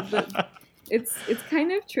 like it's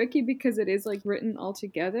kind of tricky because it is like written all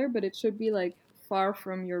together, but it should be like far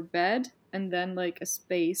from your bed and then like a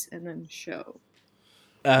space and then show.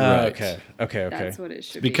 Right. Okay. That's what it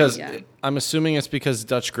should Because be. Yeah. I'm assuming it's because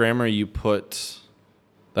Dutch grammar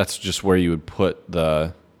that's just where you would put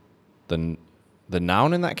the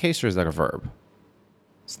noun in that case, or is that a verb?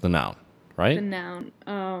 It's the noun, right? The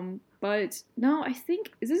noun. But no, I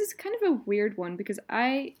think this is kind of a weird one because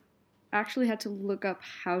I actually had to look up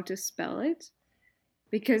how to spell it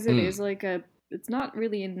because it is like it's not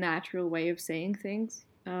really a natural way of saying things.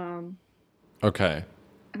 Okay.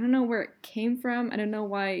 I don't know where it came from. I don't know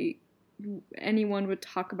why anyone would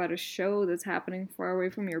talk about a show that's happening far away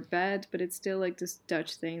from your bed, but it's still like this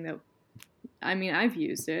Dutch thing that, I mean, I've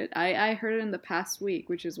used it. I heard it in the past week,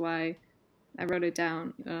 which is why I wrote it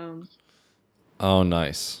down. Oh,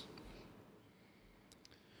 nice.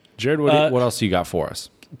 Jared, what else you got for us?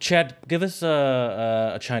 Chad, give us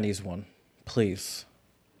a Chinese one, please.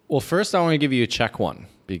 Well, first I want to give you a Czech one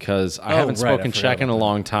because I haven't right, I spoken forgot Czech in a about that.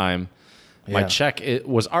 long time. My Yeah. Czech it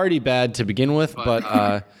was already bad to begin with,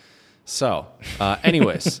 but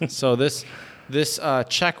anyways, so this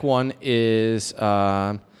Czech one is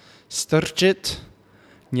strčit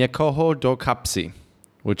někoho do kapsy,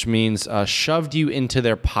 which means shoved you into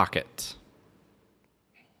their pocket.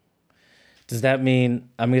 Does that mean,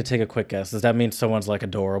 I'm going to take a quick guess. Does that mean someone's like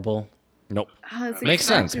adorable? Nope. That's Makes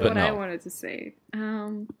sense, exactly but what I no. wanted to say.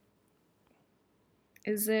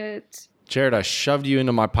 Is it? Jared, I shoved you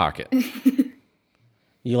into my pocket.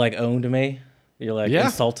 You like owned me? You're like Yeah.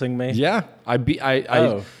 insulting me? Yeah,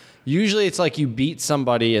 Oh. Usually it's like you beat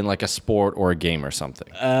somebody in like a sport or a game or something.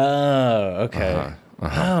 Oh, okay.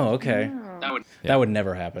 Oh, okay. That would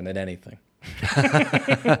never happen at anything.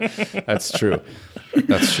 That's true.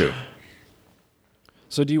 That's true.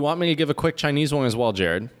 So do you want me to give a quick Chinese one as well,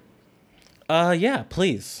 Jared? Yeah,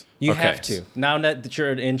 please. You Okay. have to. Now that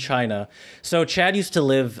you're in China. So Chad used to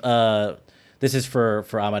live, this is for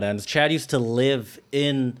Amarens. Chad used to live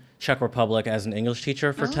in Czech Republic as an English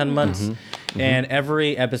teacher for 10 months. And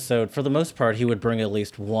every episode, for the most part, he would bring at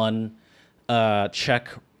least one Czech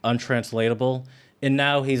untranslatable. And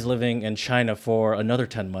now he's living in China for another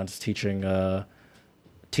 10 months teaching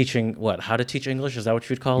what? How to teach English? Is that what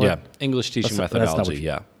you'd call it? Yeah, English teaching That's not what methodology. you-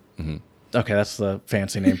 Yeah. Okay, that's the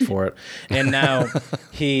fancy name for it. And now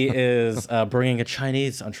he is bringing a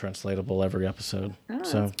Chinese untranslatable every episode.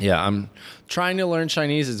 So Yeah, I'm trying to learn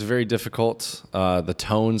Chinese. It's very difficult. The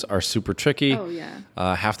tones are super tricky. Oh yeah.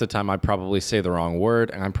 Half the time I probably say the wrong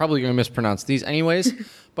word, and I'm probably going to mispronounce these anyways.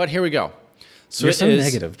 But here we go. So you're it so is-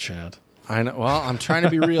 negative, Chad. I know. Well, I'm trying to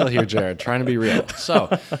be real here, Jared. Trying to be real.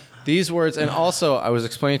 So these words, and also I was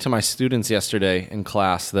explaining to my students yesterday in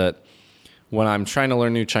class that when I'm trying to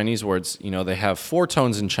learn new Chinese words, you know, they have 4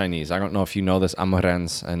 tones in Chinese. I don't know if you know this,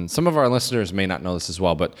 Amarens, and some of our listeners may not know this as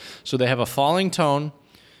well. But so they have a falling tone,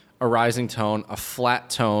 a rising tone, a flat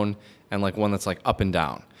tone, and like one that's like up and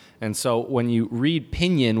down. And so when you read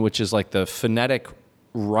pinyin, which is like the phonetic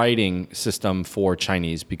writing system for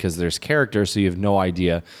Chinese, because there's characters, so you have no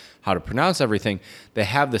idea how to pronounce everything, they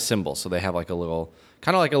have the symbol. So they have like a little,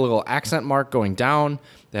 kind of like a little accent mark going down.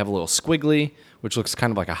 They have a little squiggly, which looks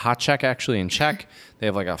kind of like a hot check actually in Czech. They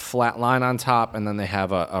have like a flat line on top, and then they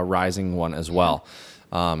have a rising one as well.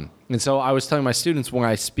 And so I was telling my students when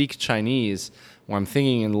I speak Chinese, when I'm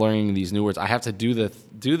thinking and learning these new words, I have to do the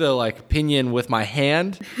like pinyin with my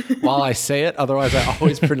hand while I say it. Otherwise, I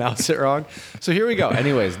always pronounce it wrong. So here we go.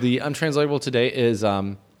 Anyways, the untranslatable today is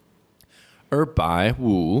Erbai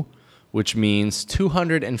Wu, which means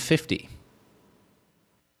 250.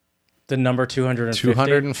 The number 250?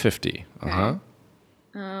 250. Uh-huh.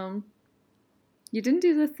 You didn't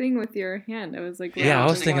do the thing with your hand. I was like, wow, Yeah, I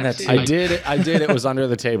was thinking that too. I did. It was under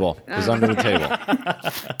the table. It was under the table.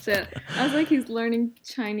 So I was like, he's learning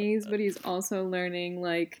Chinese, but he's also learning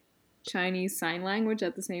like Chinese sign language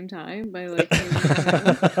at the same time by like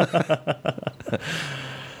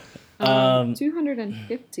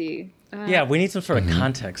 250. Yeah, we need some sort of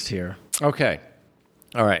context here. Okay.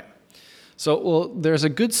 All right. So, well, there's a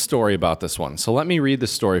good story about this one. So let me read the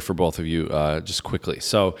story for both of you just quickly.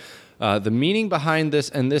 So the meaning behind this,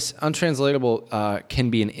 and this untranslatable can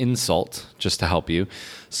be an insult, just to help you.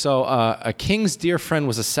 So a king's dear friend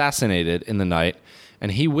was assassinated in the night,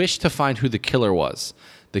 and he wished to find who the killer was.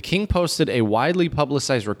 The king posted a widely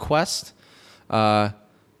publicized request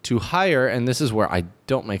to hire, and this is where I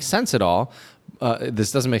don't make sense at all.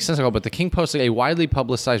 This doesn't make sense at all, but the king posted a widely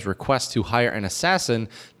publicized request to hire an assassin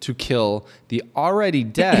to kill the already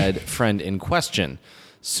dead friend in question.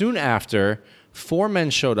 Soon after, 4 men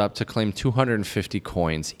showed up to claim 250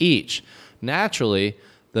 coins each. Naturally,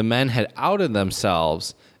 the men had outed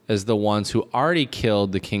themselves as the ones who already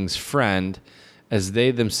killed the king's friend, as they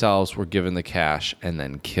themselves were given the cash and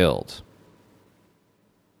then killed.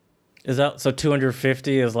 Is that so?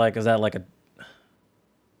 250 is that like a?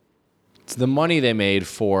 It's the money they made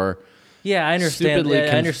for. Yeah, I understand. Stupidly I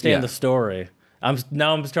understand yeah. the story. I'm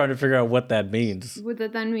just trying to figure out what that means. Would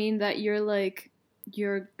that then mean that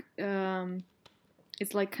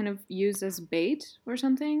it's like kind of used as bait or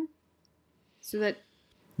something? So that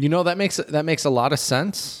That makes a lot of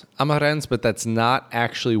sense, Amarens, but that's not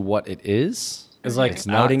actually what it is. It's like It's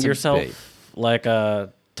not outing to yourself, bait. like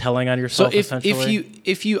telling on So yourself. if essentially.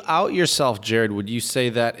 if you out yourself, Jared, would you say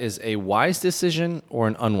that is a wise decision or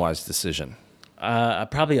an unwise decision?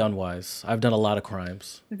 Probably unwise. I've done a lot of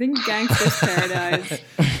crimes. I think Gangster's Paradise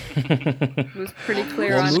was pretty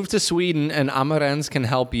clear Well, on. move to Sweden, and Amarens can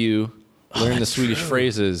help you learn the Swedish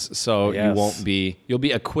phrases, so Yes. you'll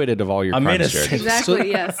be acquitted of all your I'm crimes, innocent. Jared. Exactly.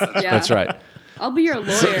 Yes. Yeah. That's right. I'll be your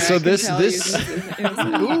lawyer. So I can this- tell this- you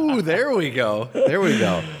innocent. Ooh, there we go. There we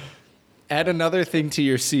go. Add another thing to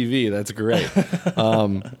your CV. That's great.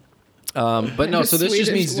 But no, so this just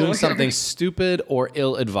Swedish means doing lawyer. something stupid or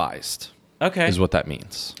ill-advised Okay. is what that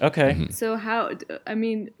means. Okay. So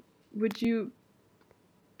would you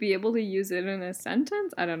be able to use it in a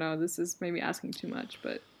sentence? I don't know. This is maybe asking too much,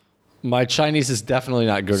 but My Chinese is definitely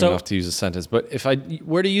not good So- enough to use a sentence. But if I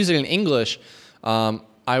were to use it in English,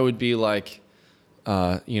 I would be like,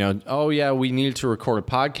 oh yeah, we needed to record a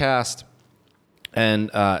podcast. And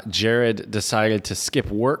Jared decided to skip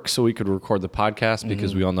work so we could record the podcast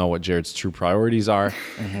because we all know what Jared's true priorities are.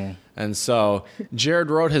 And so Jared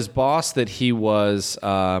wrote his boss that he was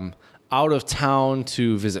out of town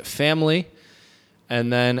to visit family.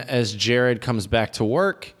 And then as Jared comes back to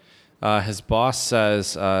work, his boss says,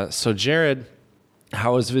 so Jared,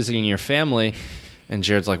 how was visiting your family? And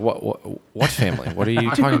Jared's like, what family? What are you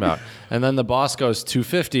talking about? And then the boss goes,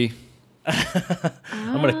 250.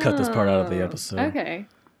 I'm gonna cut this part out of the episode. okay.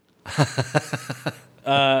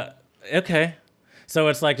 Okay. So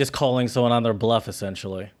it's like just calling someone on their bluff,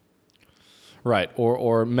 essentially. Right.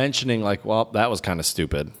 Or mentioning like, well, that was kind of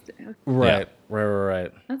stupid. Right.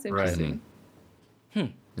 Right. That's interesting.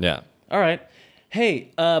 Yeah. All right.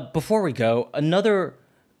 Hey, before we go,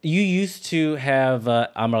 you used to have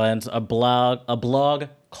Amarens, a blog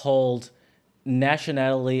called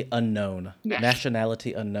Nationality Unknown. Yes.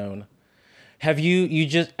 Nationality Unknown. Have you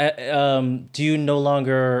just do you no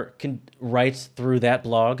longer write through that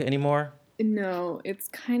blog anymore? No, it's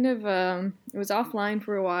kind of it was offline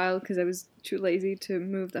for a while because I was too lazy to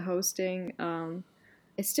move the hosting.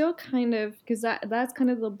 I still kind of because that's kind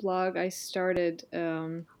of the blog I started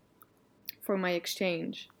for my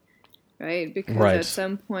exchange, right? Because Right. at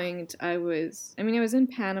some point I was in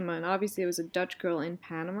Panama, and obviously I was a Dutch girl in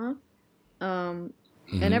Panama.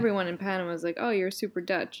 And everyone in Panama was like, "Oh, you're super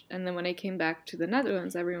Dutch." And then when I came back to the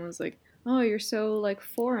Netherlands, everyone was like, "Oh, you're so like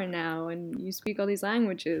foreign now, and you speak all these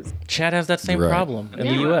languages." Chad has that same Right. problem in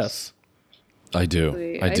the Yeah. U.S. I do.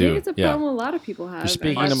 I I do. think it's a yeah. problem a lot of people have. You're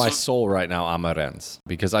speaking to my soul right now, Amarens,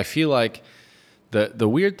 because I feel like the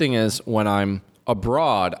weird thing is when I'm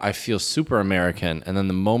abroad, I feel super American, and then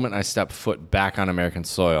the moment I step foot back on American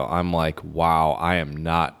soil, I'm like, wow, I am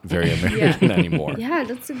not very American anymore. Yeah,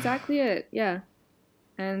 that's exactly it. Yeah,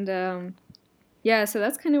 and Yeah, so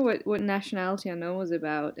that's kind of what Nationality Unknown was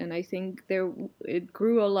about, and I think it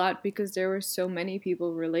grew a lot because there were so many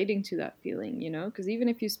people relating to that feeling, you know. Because even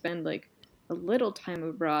if you spend like a little time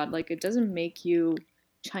abroad, like it doesn't make you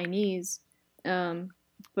Chinese, um,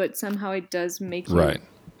 but somehow it does make you Right.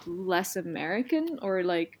 less American, or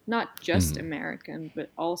like not just American, but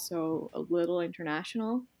also a little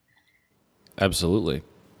international. Absolutely.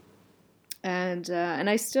 And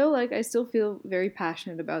I still feel very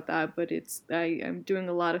passionate about that, but I'm doing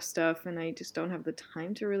a lot of stuff and I just don't have the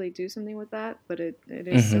time to really do something with that, but it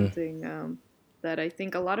is something that I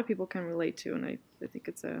think a lot of people can relate to, and I think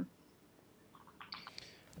it's a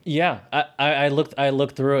Yeah, I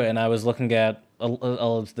looked through it and I was looking at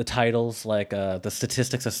all of the titles, like the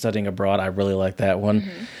statistics of studying abroad. I really like that one.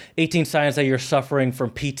 mm-hmm. 18 signs that you're suffering from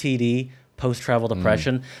PTD, post travel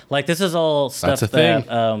depression. Like this is all That's a stuff thing.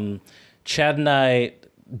 that Chad and I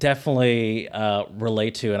definitely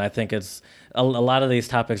relate to, and I think it's a lot of these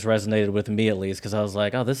topics resonated with me at least because I was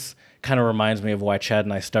like, oh, this kind of reminds me of why Chad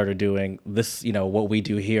and I started doing this. You know, what we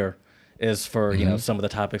do here is for some of the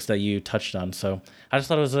topics that you touched on. So I just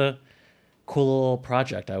thought it was a cool little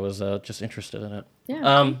project. I was just interested in it. Yeah, okay.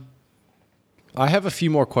 Um, I have a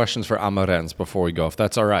few more questions for Amarens before we go, if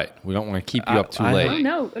that's all right. We don't want to keep you up too I late. Oh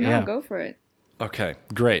no, no, yeah. go for it. Okay,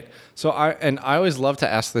 great. So I always love to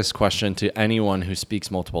ask this question to anyone who speaks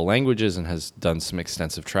multiple languages and has done some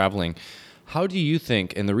extensive traveling. How do you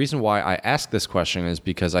think, and the reason why I ask this question is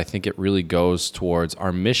because I think it really goes towards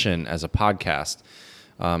our mission as a podcast.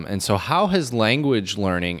 And so how has language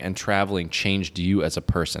learning and traveling changed you as a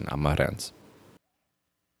person, Amarens?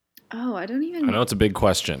 Oh, I don't I even. know it's a big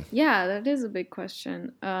question. Yeah, that is a big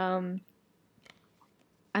question. I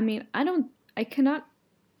mean, I cannot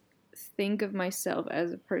think of myself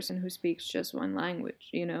as a person who speaks just one language,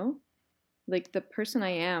 you know? Like the person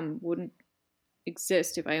I am wouldn't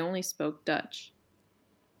exist if I only spoke Dutch.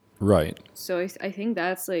 Right. So I think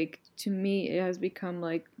that's like, to me it has become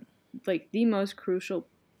like the most crucial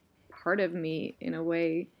part of me in a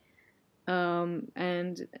way.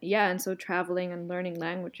 And yeah, and so traveling and learning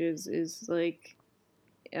languages is like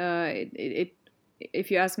it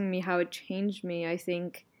if you're asking me how it changed me, I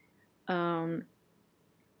think um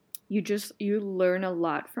you learn a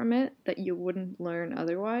lot from it that you wouldn't learn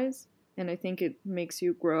otherwise, and I think it makes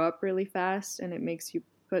you grow up really fast, and it makes you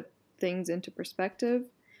put things into perspective,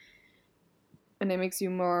 and it makes you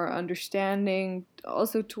more understanding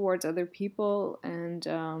also towards other people, and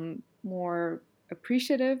more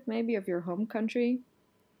appreciative maybe of your home country,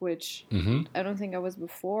 which I don't think I was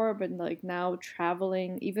before, but like now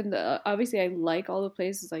traveling, even the obviously I like all the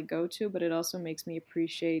places I go to, but it also makes me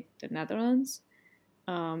appreciate the Netherlands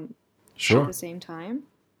um, at Sure. the same time.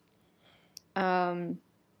 Um,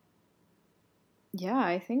 yeah,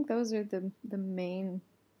 I think those are the main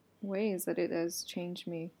ways that it has changed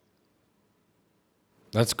me.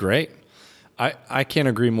 That's great. I can't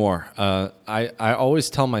agree more. I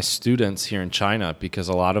always tell my students here in China, because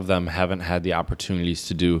a lot of them haven't had the opportunities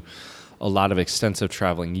to do a lot of extensive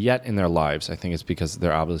traveling yet in their lives. I think it's because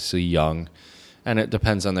they're obviously young, and it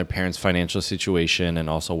depends on their parents' financial situation and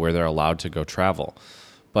also where they're allowed to go travel.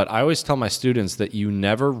 But I always tell my students that you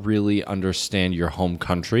never really understand your home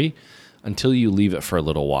country until you leave it for a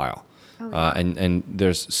little while. Oh yeah. And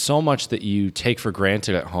there's so much that you take for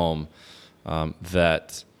granted at home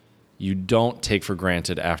that you don't take for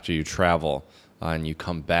granted after you travel and you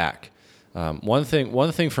come back. One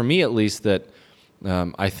thing for me at least that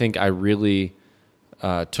I think I really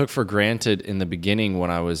took for granted in the beginning when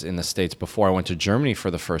I was in the States before I went to Germany for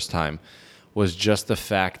the first time was just the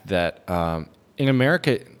fact that in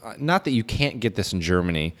America, not that you can't get this in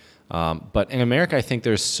Germany, but in America, I think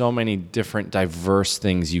there's so many different diverse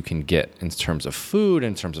things you can get in terms of food,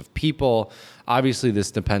 in terms of people. Obviously,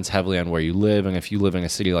 this depends heavily on where you live. And if you live in a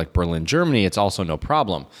city like Berlin, Germany, it's also no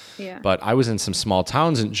problem. Yeah. But I was in some small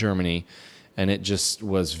towns in Germany, and it just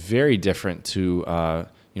was very different to,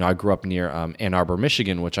 I grew up near Ann Arbor,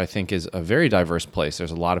 Michigan, which I think is a very diverse place.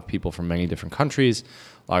 There's a lot of people from many different countries,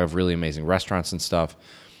 a lot of really amazing restaurants and stuff.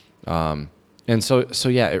 And so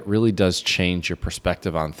yeah, it really does change your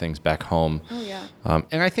perspective on things back home. Oh yeah.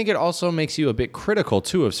 And I think it also makes you a bit critical,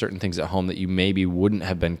 too, of certain things at home that you maybe wouldn't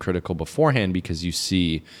have been critical beforehand because you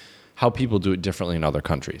see how people do it differently in other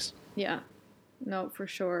countries. Yeah. No, for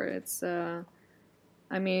sure. It's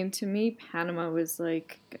I mean, to me Panama was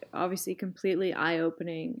like obviously completely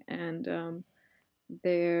eye-opening, and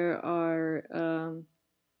there are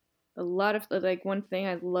a lot of like, one thing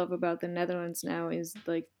I love about the Netherlands now is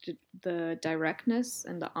like the directness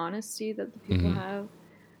and the honesty that the people have.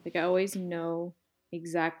 Like I always know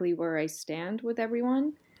exactly where I stand with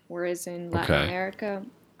everyone, whereas in Latin Okay. America,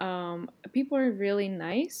 People are really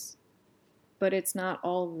nice, but it's not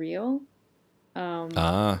all real.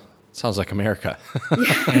 Sounds like America.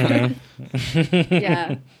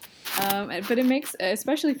 Yeah. But it makes,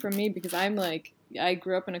 especially for me, because I'm like, I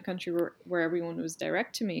grew up in a country where everyone was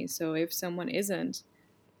direct to me. So if someone isn't,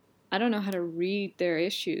 I don't know how to read their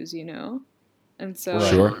issues, you know? And so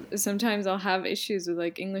Sure. sometimes I'll have issues with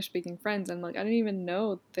like English speaking friends. I'm like, I didn't even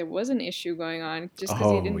know there was an issue going on just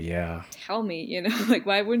because you didn't tell me, you know? Like,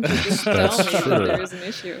 why wouldn't you just tell me that there is an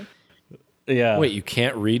issue? Yeah. Wait, you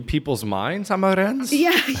can't read people's minds, Amarens?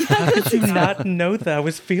 Yeah, How did you not know that I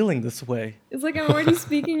was feeling this way? It's like, I'm already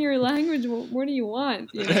speaking your language. What more do you want?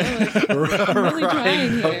 You know, like, I'm really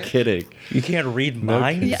trying No here. kidding. You can't read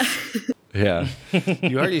minds? Yeah. Yeah.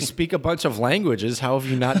 You already speak a bunch of languages. How have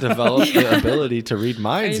you not developed the ability to read I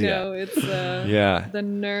minds know, yet? it's Yeah. the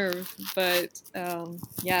nerve, but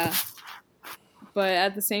yeah. But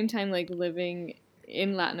at the same time, like living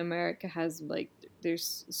in Latin America has like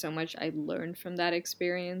there's so much I learned from that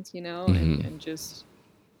experience, you know, and just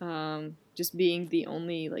being the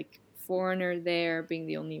only like foreigner there, being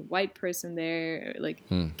the only white person there, like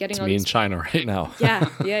getting It's all me these in China right now. yeah.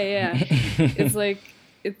 It's like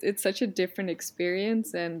it's such a different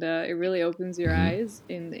experience, and it really opens your eyes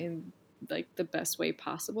in like the best way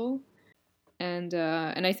possible. And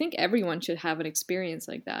I think everyone should have an experience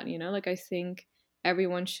like that. You know, like I think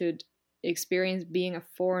everyone should experience being a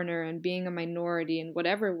foreigner and being a minority in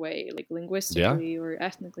whatever way, like Yeah. linguistically or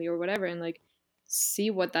ethnically or whatever, and like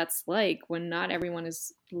see what that's like when not everyone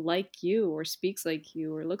is like you or speaks like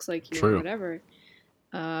you or looks like you or True. whatever.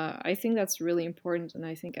 I think that's really important, and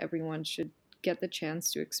I think everyone should get the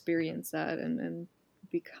chance to experience that and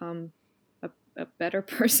become a better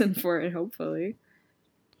person for it, hopefully.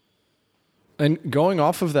 And going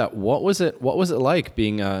off of that, what was it like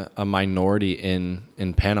being a minority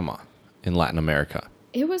in Panama, in Latin America?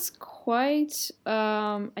 It was quite.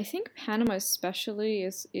 I think Panama especially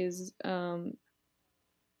is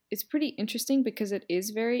it's pretty interesting because it is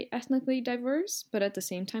very ethnically diverse, but at the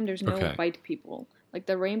same time, there's no Okay. white people. Like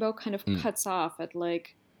the rainbow kind of cuts off at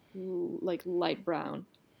like light brown,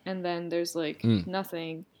 and then there's like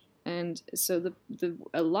nothing. And so the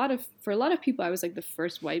a lot of for a lot of people, I was like the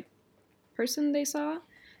first white person they saw.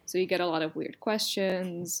 So you get a lot of weird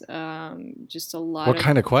questions, just a lot What of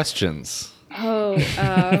kind of questions?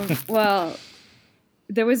 well,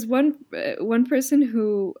 there was one person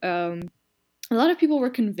who a lot of people were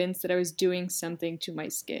convinced that I was doing something to my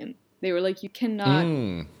skin. They were like, "You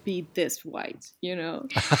cannot be this white," you know.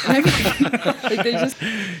 And like they just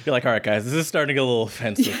You're like, all right, guys, this is starting to get a little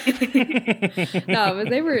offensive. no, but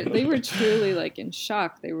they were truly like in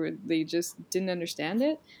shock. They just didn't understand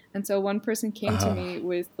it. And so one person came to me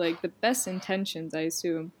with like the best intentions, I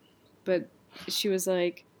assume, but she was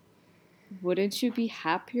like, "Wouldn't you be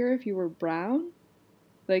happier if you were brown?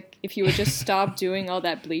 Like if you would just stop doing all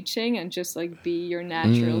that bleaching and just like be your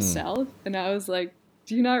natural self?" And I was like,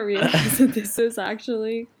 "Do you not realize that this is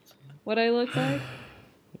actually what I look like?"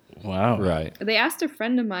 Wow. Right. They asked a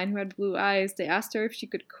friend of mine who had blue eyes. They asked her if she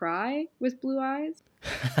could cry with blue eyes.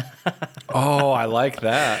 Oh, I like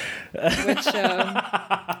that. Which,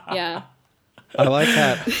 yeah. I like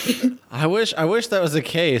that. I wish that was the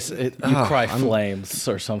case. You cry flames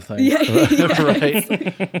or something. Yeah,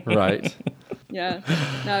 Right. Right. yeah.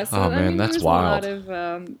 No, so Oh, man, I mean, that's there was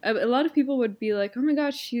wild. a lot of people would be like, "Oh my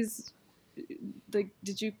gosh, she's like,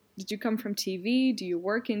 did you come from TV? Do you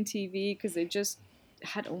work in TV?" Because they just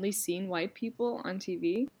had only seen white people on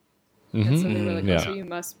TV, and so they were like, "Oh, so you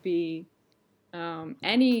must be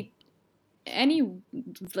any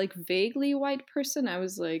like vaguely white person." I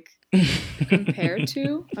was like, compared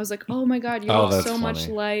to, I was like, "Oh my god, you look that's so much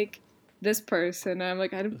funny. like this person." And I'm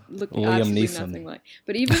like, I don't look Liam absolutely Neeson. nothing like.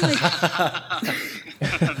 But even like,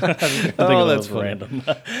 Oh, that's funny. random.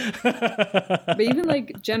 but even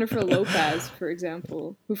like Jennifer Lopez, for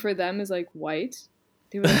example, who for them is like white,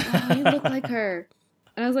 they were like, "Oh, you look like her,"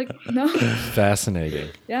 and I was like, "No." Fascinating.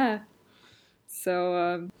 Yeah.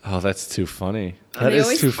 So Oh, that's too funny. That they is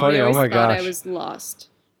always, too funny. They Oh always my thought I gosh. was lost.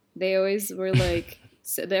 They always were like,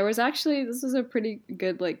 so there was actually, this was a pretty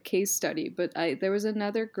good like case study, but there was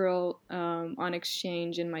another girl on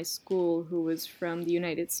exchange in my school who was from the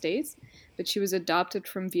United States, but she was adopted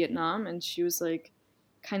from Vietnam, and she was like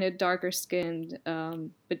kind of darker skinned,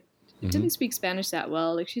 but didn't speak Spanish that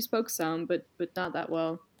well. Like she spoke some, but not that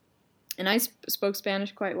well. And I spoke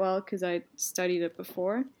Spanish quite well because I studied it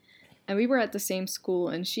before. And we were at the same school,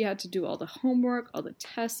 and she had to do all the homework, all the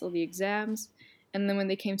tests, all the exams. And then when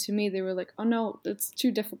they came to me, they were like, "Oh no, that's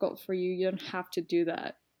too difficult for you. You don't have to do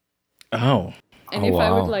that." Oh. And if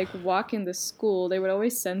I would like walk in the school, they would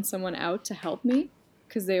always send someone out to help me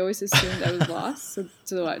because they always assumed I was lost.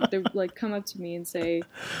 So they would like come up to me and say,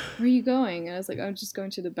 "Where are you going?" And I was like, "I'm just going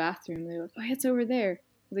to the bathroom." They're like, "Oh, it's over there."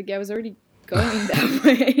 I was like, "Yeah, I was already going that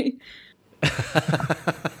way."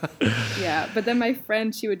 Yeah, but then my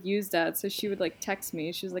friend, she would use that, so she would like text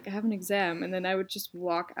me. She was like, "I have an exam," and then I would just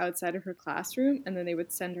walk outside of her classroom, and then they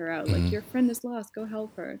would send her out like, "Your friend is lost. Go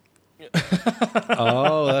help her."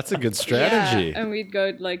 Oh, that's a good strategy. Yeah, and we'd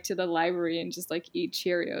go like to the library and just like eat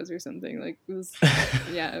Cheerios or something. Like it was,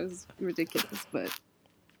 yeah, it was ridiculous, but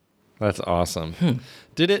That's awesome.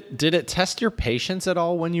 Did it test your patience at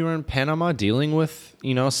all when you were in Panama dealing with,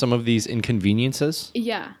 some of these inconveniences?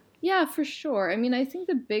 yeah, yeah, for sure. I mean, I think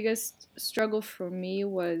the biggest struggle for me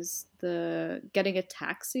was the getting a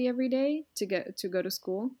taxi every day to go to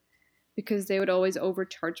school, because they would always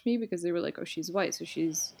overcharge me because they were like, "Oh, she's white, so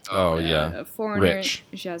she's Oh, yeah. a foreigner. Rich.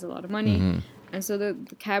 She has a lot of money." And so the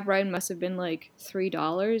cab ride must have been like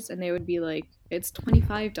 $3, and they would be like, "It's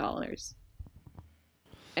 $25."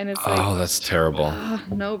 And it's like, Oh, that's terrible.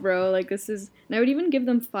 no, bro, like this is. And I would even give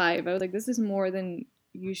them 5. I was like, "This is more than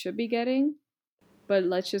you should be getting, but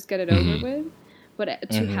let's just get it over with." But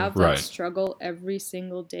to have that Right. struggle every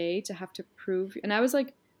single day, to have to prove, and I was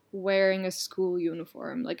like wearing a school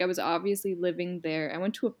uniform. Like I was obviously living there. I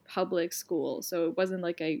went to a public school, so it wasn't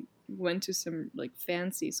like I went to some like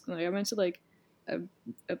fancy school. Like, I went to like a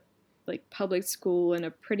like public school in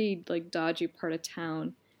a pretty like dodgy part of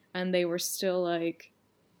town, and they were still like,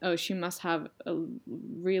 "Oh, she must have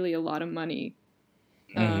really a lot of money."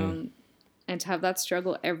 And to have that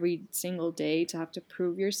struggle every single day, to have to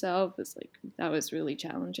prove yourself, is like, that was really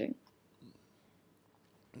challenging.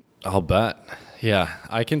 I'll bet. Yeah,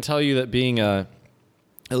 I can tell you that being at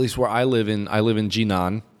least where I live in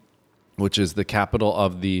Jinan, which is the capital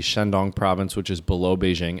of the Shandong province, which is below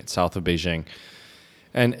Beijing, it's south of Beijing.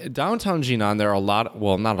 And downtown Jinan, there are a lot,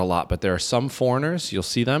 well, not a lot, but there are some foreigners. You'll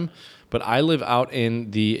see them. But I live out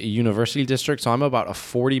in the university district, so I'm about a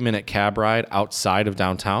 40-minute cab ride outside of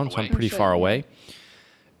downtown, so I'm pretty far away.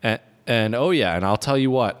 And oh yeah, and I'll tell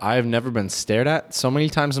you what, I have never been stared at so many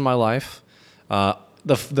times in my life.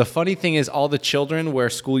 The funny thing is, all the children wear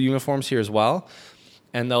school uniforms here as well,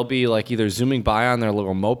 and they'll be like either zooming by on their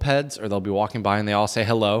little mopeds, or they'll be walking by and they all say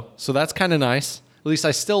hello. So that's kind of nice. At least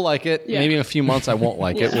I still like it. Yeah. Maybe in a few months I won't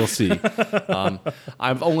like it. We'll see.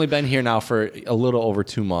 I've only been here now for a little over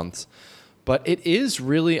 2 months. But it is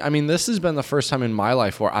really, I mean, this has been the first time in my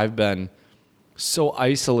life where I've been so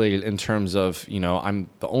isolated in terms of, I'm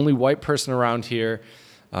the only white person around here.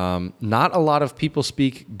 Not a lot of people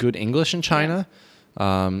speak good English in China.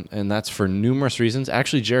 And that's for numerous reasons.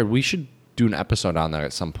 Actually, Jared, we should do an episode on that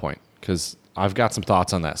at some point, because I've got some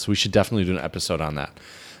thoughts on that. So we should definitely do an episode on that.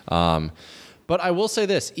 But I will say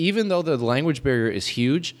this, even though the language barrier is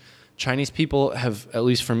huge, Chinese people have, at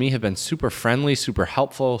least for me, have been super friendly, super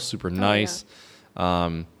helpful, super nice.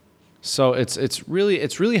 Yeah. So it's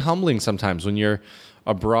really humbling sometimes when you're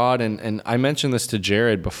abroad. And I mentioned this to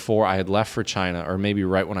Jared before I had left for China, or maybe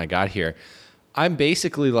right when I got here. I'm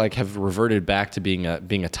basically like have reverted back to being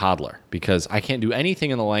a toddler, because I can't do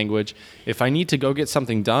anything in the language. If I need to go get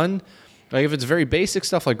something done, like if it's very basic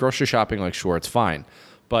stuff like grocery shopping, like sure, it's fine.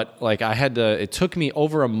 But like it took me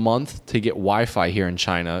over a month to get Wi-Fi here in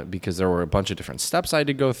China, because there were a bunch of different steps I had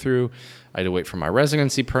to go through. I had to wait for my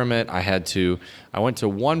residency permit. I went to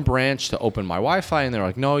one branch to open my Wi-Fi, and they're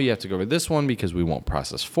like, "No, you have to go to this one because we won't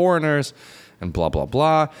process foreigners," and blah, blah,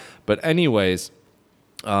 blah. But anyways,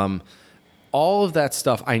 all of that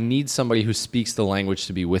stuff, I need somebody who speaks the language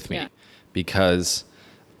to be with me, because,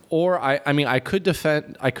 or I could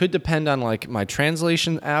depend on like my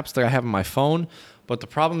translation apps that I have on my phone. But the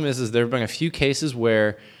problem is there have been a few cases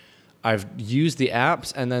where I've used the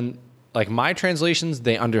apps, and then like my translations,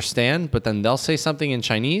 they understand, but then they'll say something in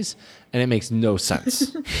Chinese and it makes no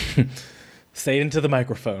sense. Say it into the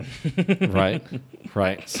microphone. Right.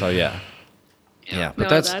 So yeah. But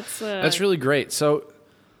No, that's really great. So,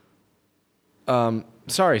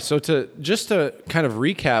 sorry. So to kind of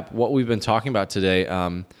recap what we've been talking about today,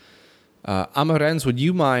 Amarens, would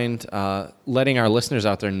you mind letting our listeners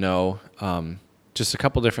out there know just a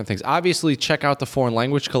couple different things? Obviously, check out the Foreign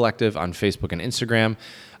Language Collective on Facebook and Instagram.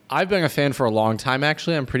 I've been a fan for a long time,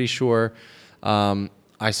 actually. I'm pretty sure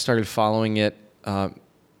I started following it, at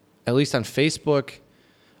least on Facebook.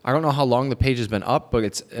 I don't know how long the page has been up, but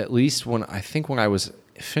it's at least when I was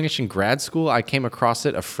finishing grad school, I came across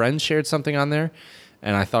it. A friend shared something on there,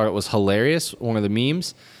 and I thought it was hilarious, one of the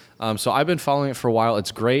memes. So I've been following it for a while.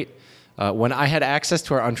 It's great. When I had access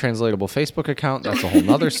to our untranslatable Facebook account, that's a whole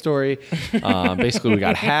nother story. Basically, we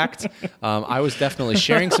got hacked. I was definitely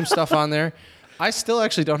sharing some stuff on there. I still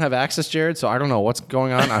actually don't have access, Jared, so I don't know what's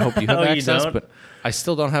going on. I hope you have Oh, you access, don't? but I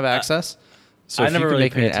still don't have access. So I if never you can really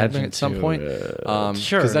make me pay an admin attention at some to, point,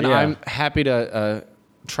 sure, because then yeah. I'm happy to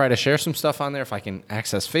try to share some stuff on there if I can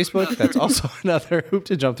access Facebook. That's also another hoop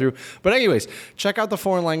to jump through. But anyways, check out the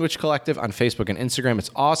Foreign Language Collective on Facebook and Instagram.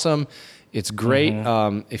 It's awesome. It's great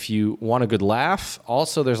if you want a good laugh.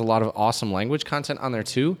 Also, there's a lot of awesome language content on there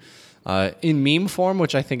too, in meme form,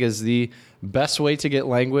 which I think is the best way to get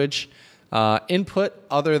language input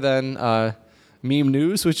other than meme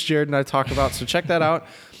news, which Jared and I talk about. So check that out.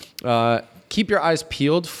 Keep your eyes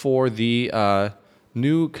peeled for the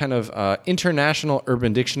new kind of international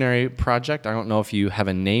urban dictionary project. I don't know if you have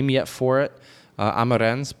a name yet for it,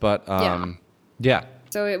 Amarens, but yeah.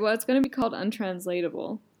 So it's going to be called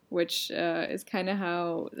Untranslatable, which is kind of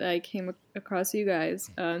how I came across you guys.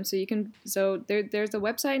 So there's a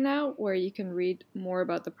website now where you can read more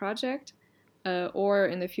about the project, or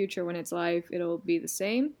in the future when it's live, it'll be the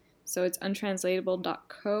same. So it's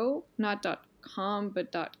untranslatable.co, not .com,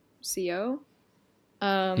 but .co.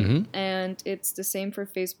 And it's the same for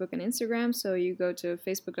Facebook and Instagram. So you go to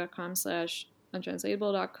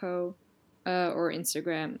facebook.com/untranslatable.co or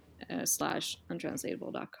Instagram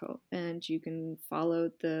 /untranslatable.co, and you can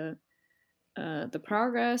follow the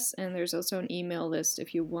progress. And there's also an email list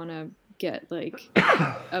if you want to get like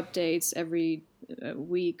updates every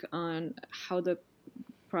week on how the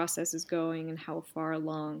process is going and how far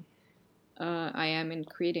along I am in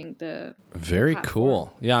creating the Very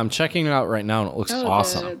cool. Yeah, I'm checking it out right now, and it looks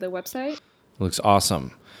awesome. The website? It looks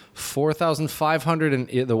awesome. 4,500 and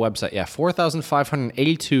the website. Yeah,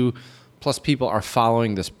 4,582 plus people are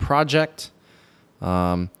following this project.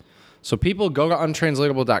 So people go to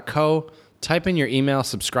untranslatable.co, type in your email,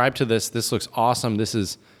 subscribe to this. This looks awesome. This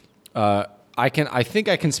is I think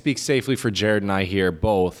I can speak safely for Jared and I here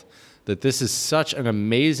both that this is such an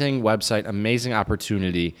amazing website, amazing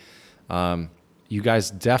opportunity. You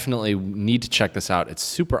guys definitely need to check this out. It's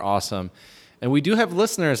super awesome. And we do have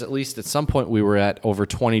listeners, at least at some point we were at over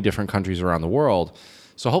 20 different countries around the world.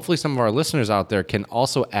 So hopefully some of our listeners out there can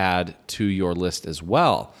also add to your list as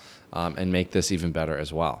well, and make this even better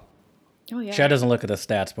as well. Oh, yeah. Chad doesn't look at the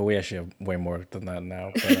stats, but we actually have way more than that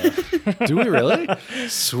now. But, Do we really?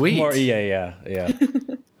 Sweet. more, yeah.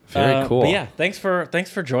 Very cool. But yeah, thanks for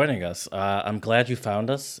joining us. I'm glad you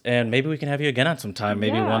found us, and maybe we can have you again at some time.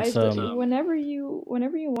 Maybe once. Whenever you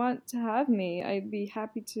want to have me, I'd be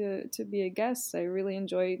happy to be a guest. I really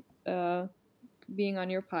enjoyed being on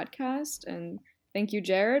your podcast, and thank you,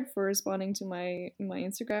 Jared, for responding to my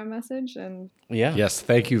Instagram message. And yeah. Yes,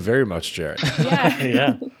 thank you very much, Jared. yeah.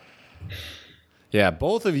 Yeah. Yeah,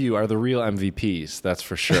 both of you are the real MVPs, that's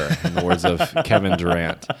for sure, in the words of Kevin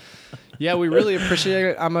Durant. Yeah, we really appreciate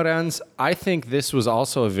it, Amarens. I think this was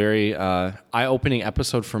also a very eye-opening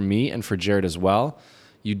episode for me and for Jared as well.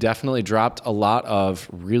 You definitely dropped a lot of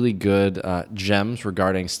really good gems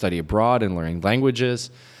regarding study abroad and learning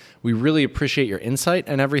languages. We really appreciate your insight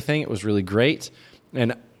and everything. It was really great.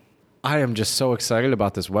 And I am just so excited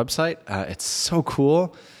about this website. It's so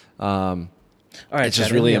cool. All right, it's just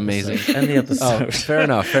Chad, really end the amazing. episode. End the episode.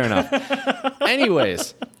 Oh, fair enough.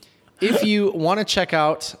 Anyways, if you want to check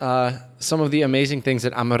out some of the amazing things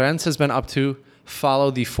that Amarens has been up to, follow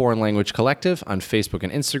the Foreign Language Collective on Facebook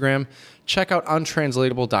and Instagram. Check out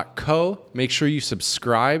untranslatable.co. Make sure you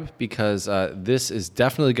subscribe because this is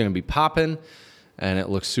definitely going to be popping, and it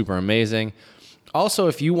looks super amazing. Also,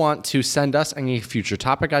 if you want to send us any future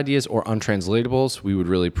topic ideas or untranslatables, we would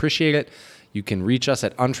really appreciate it. You can reach us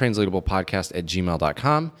at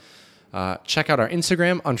untranslatablepodcast@gmail.com. Check out our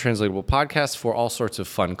Instagram, Untranslatable Podcast, for all sorts of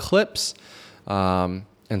fun clips and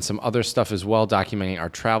some other stuff as well, documenting our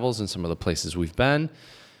travels and some of the places we've been.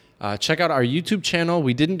 Check out our YouTube channel.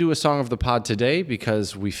 We didn't do a Song of the Pod today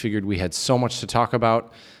because we figured we had so much to talk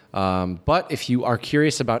about. But if you are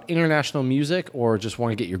curious about international music or just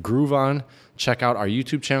want to get your groove on, check out our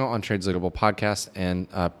YouTube channel, Untranslatable Podcast, and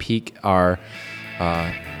peek our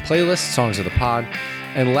playlist, Songs of the Pod.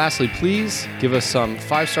 And lastly, please give us some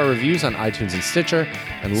 5-star reviews on iTunes and Stitcher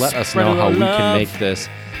and let us know how we can make this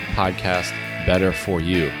podcast better for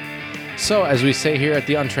you. So, as we say here at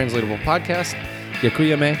the Untranslatable Podcast,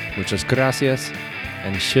 Děkujeme, muchas gracias,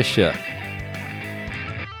 and shisha.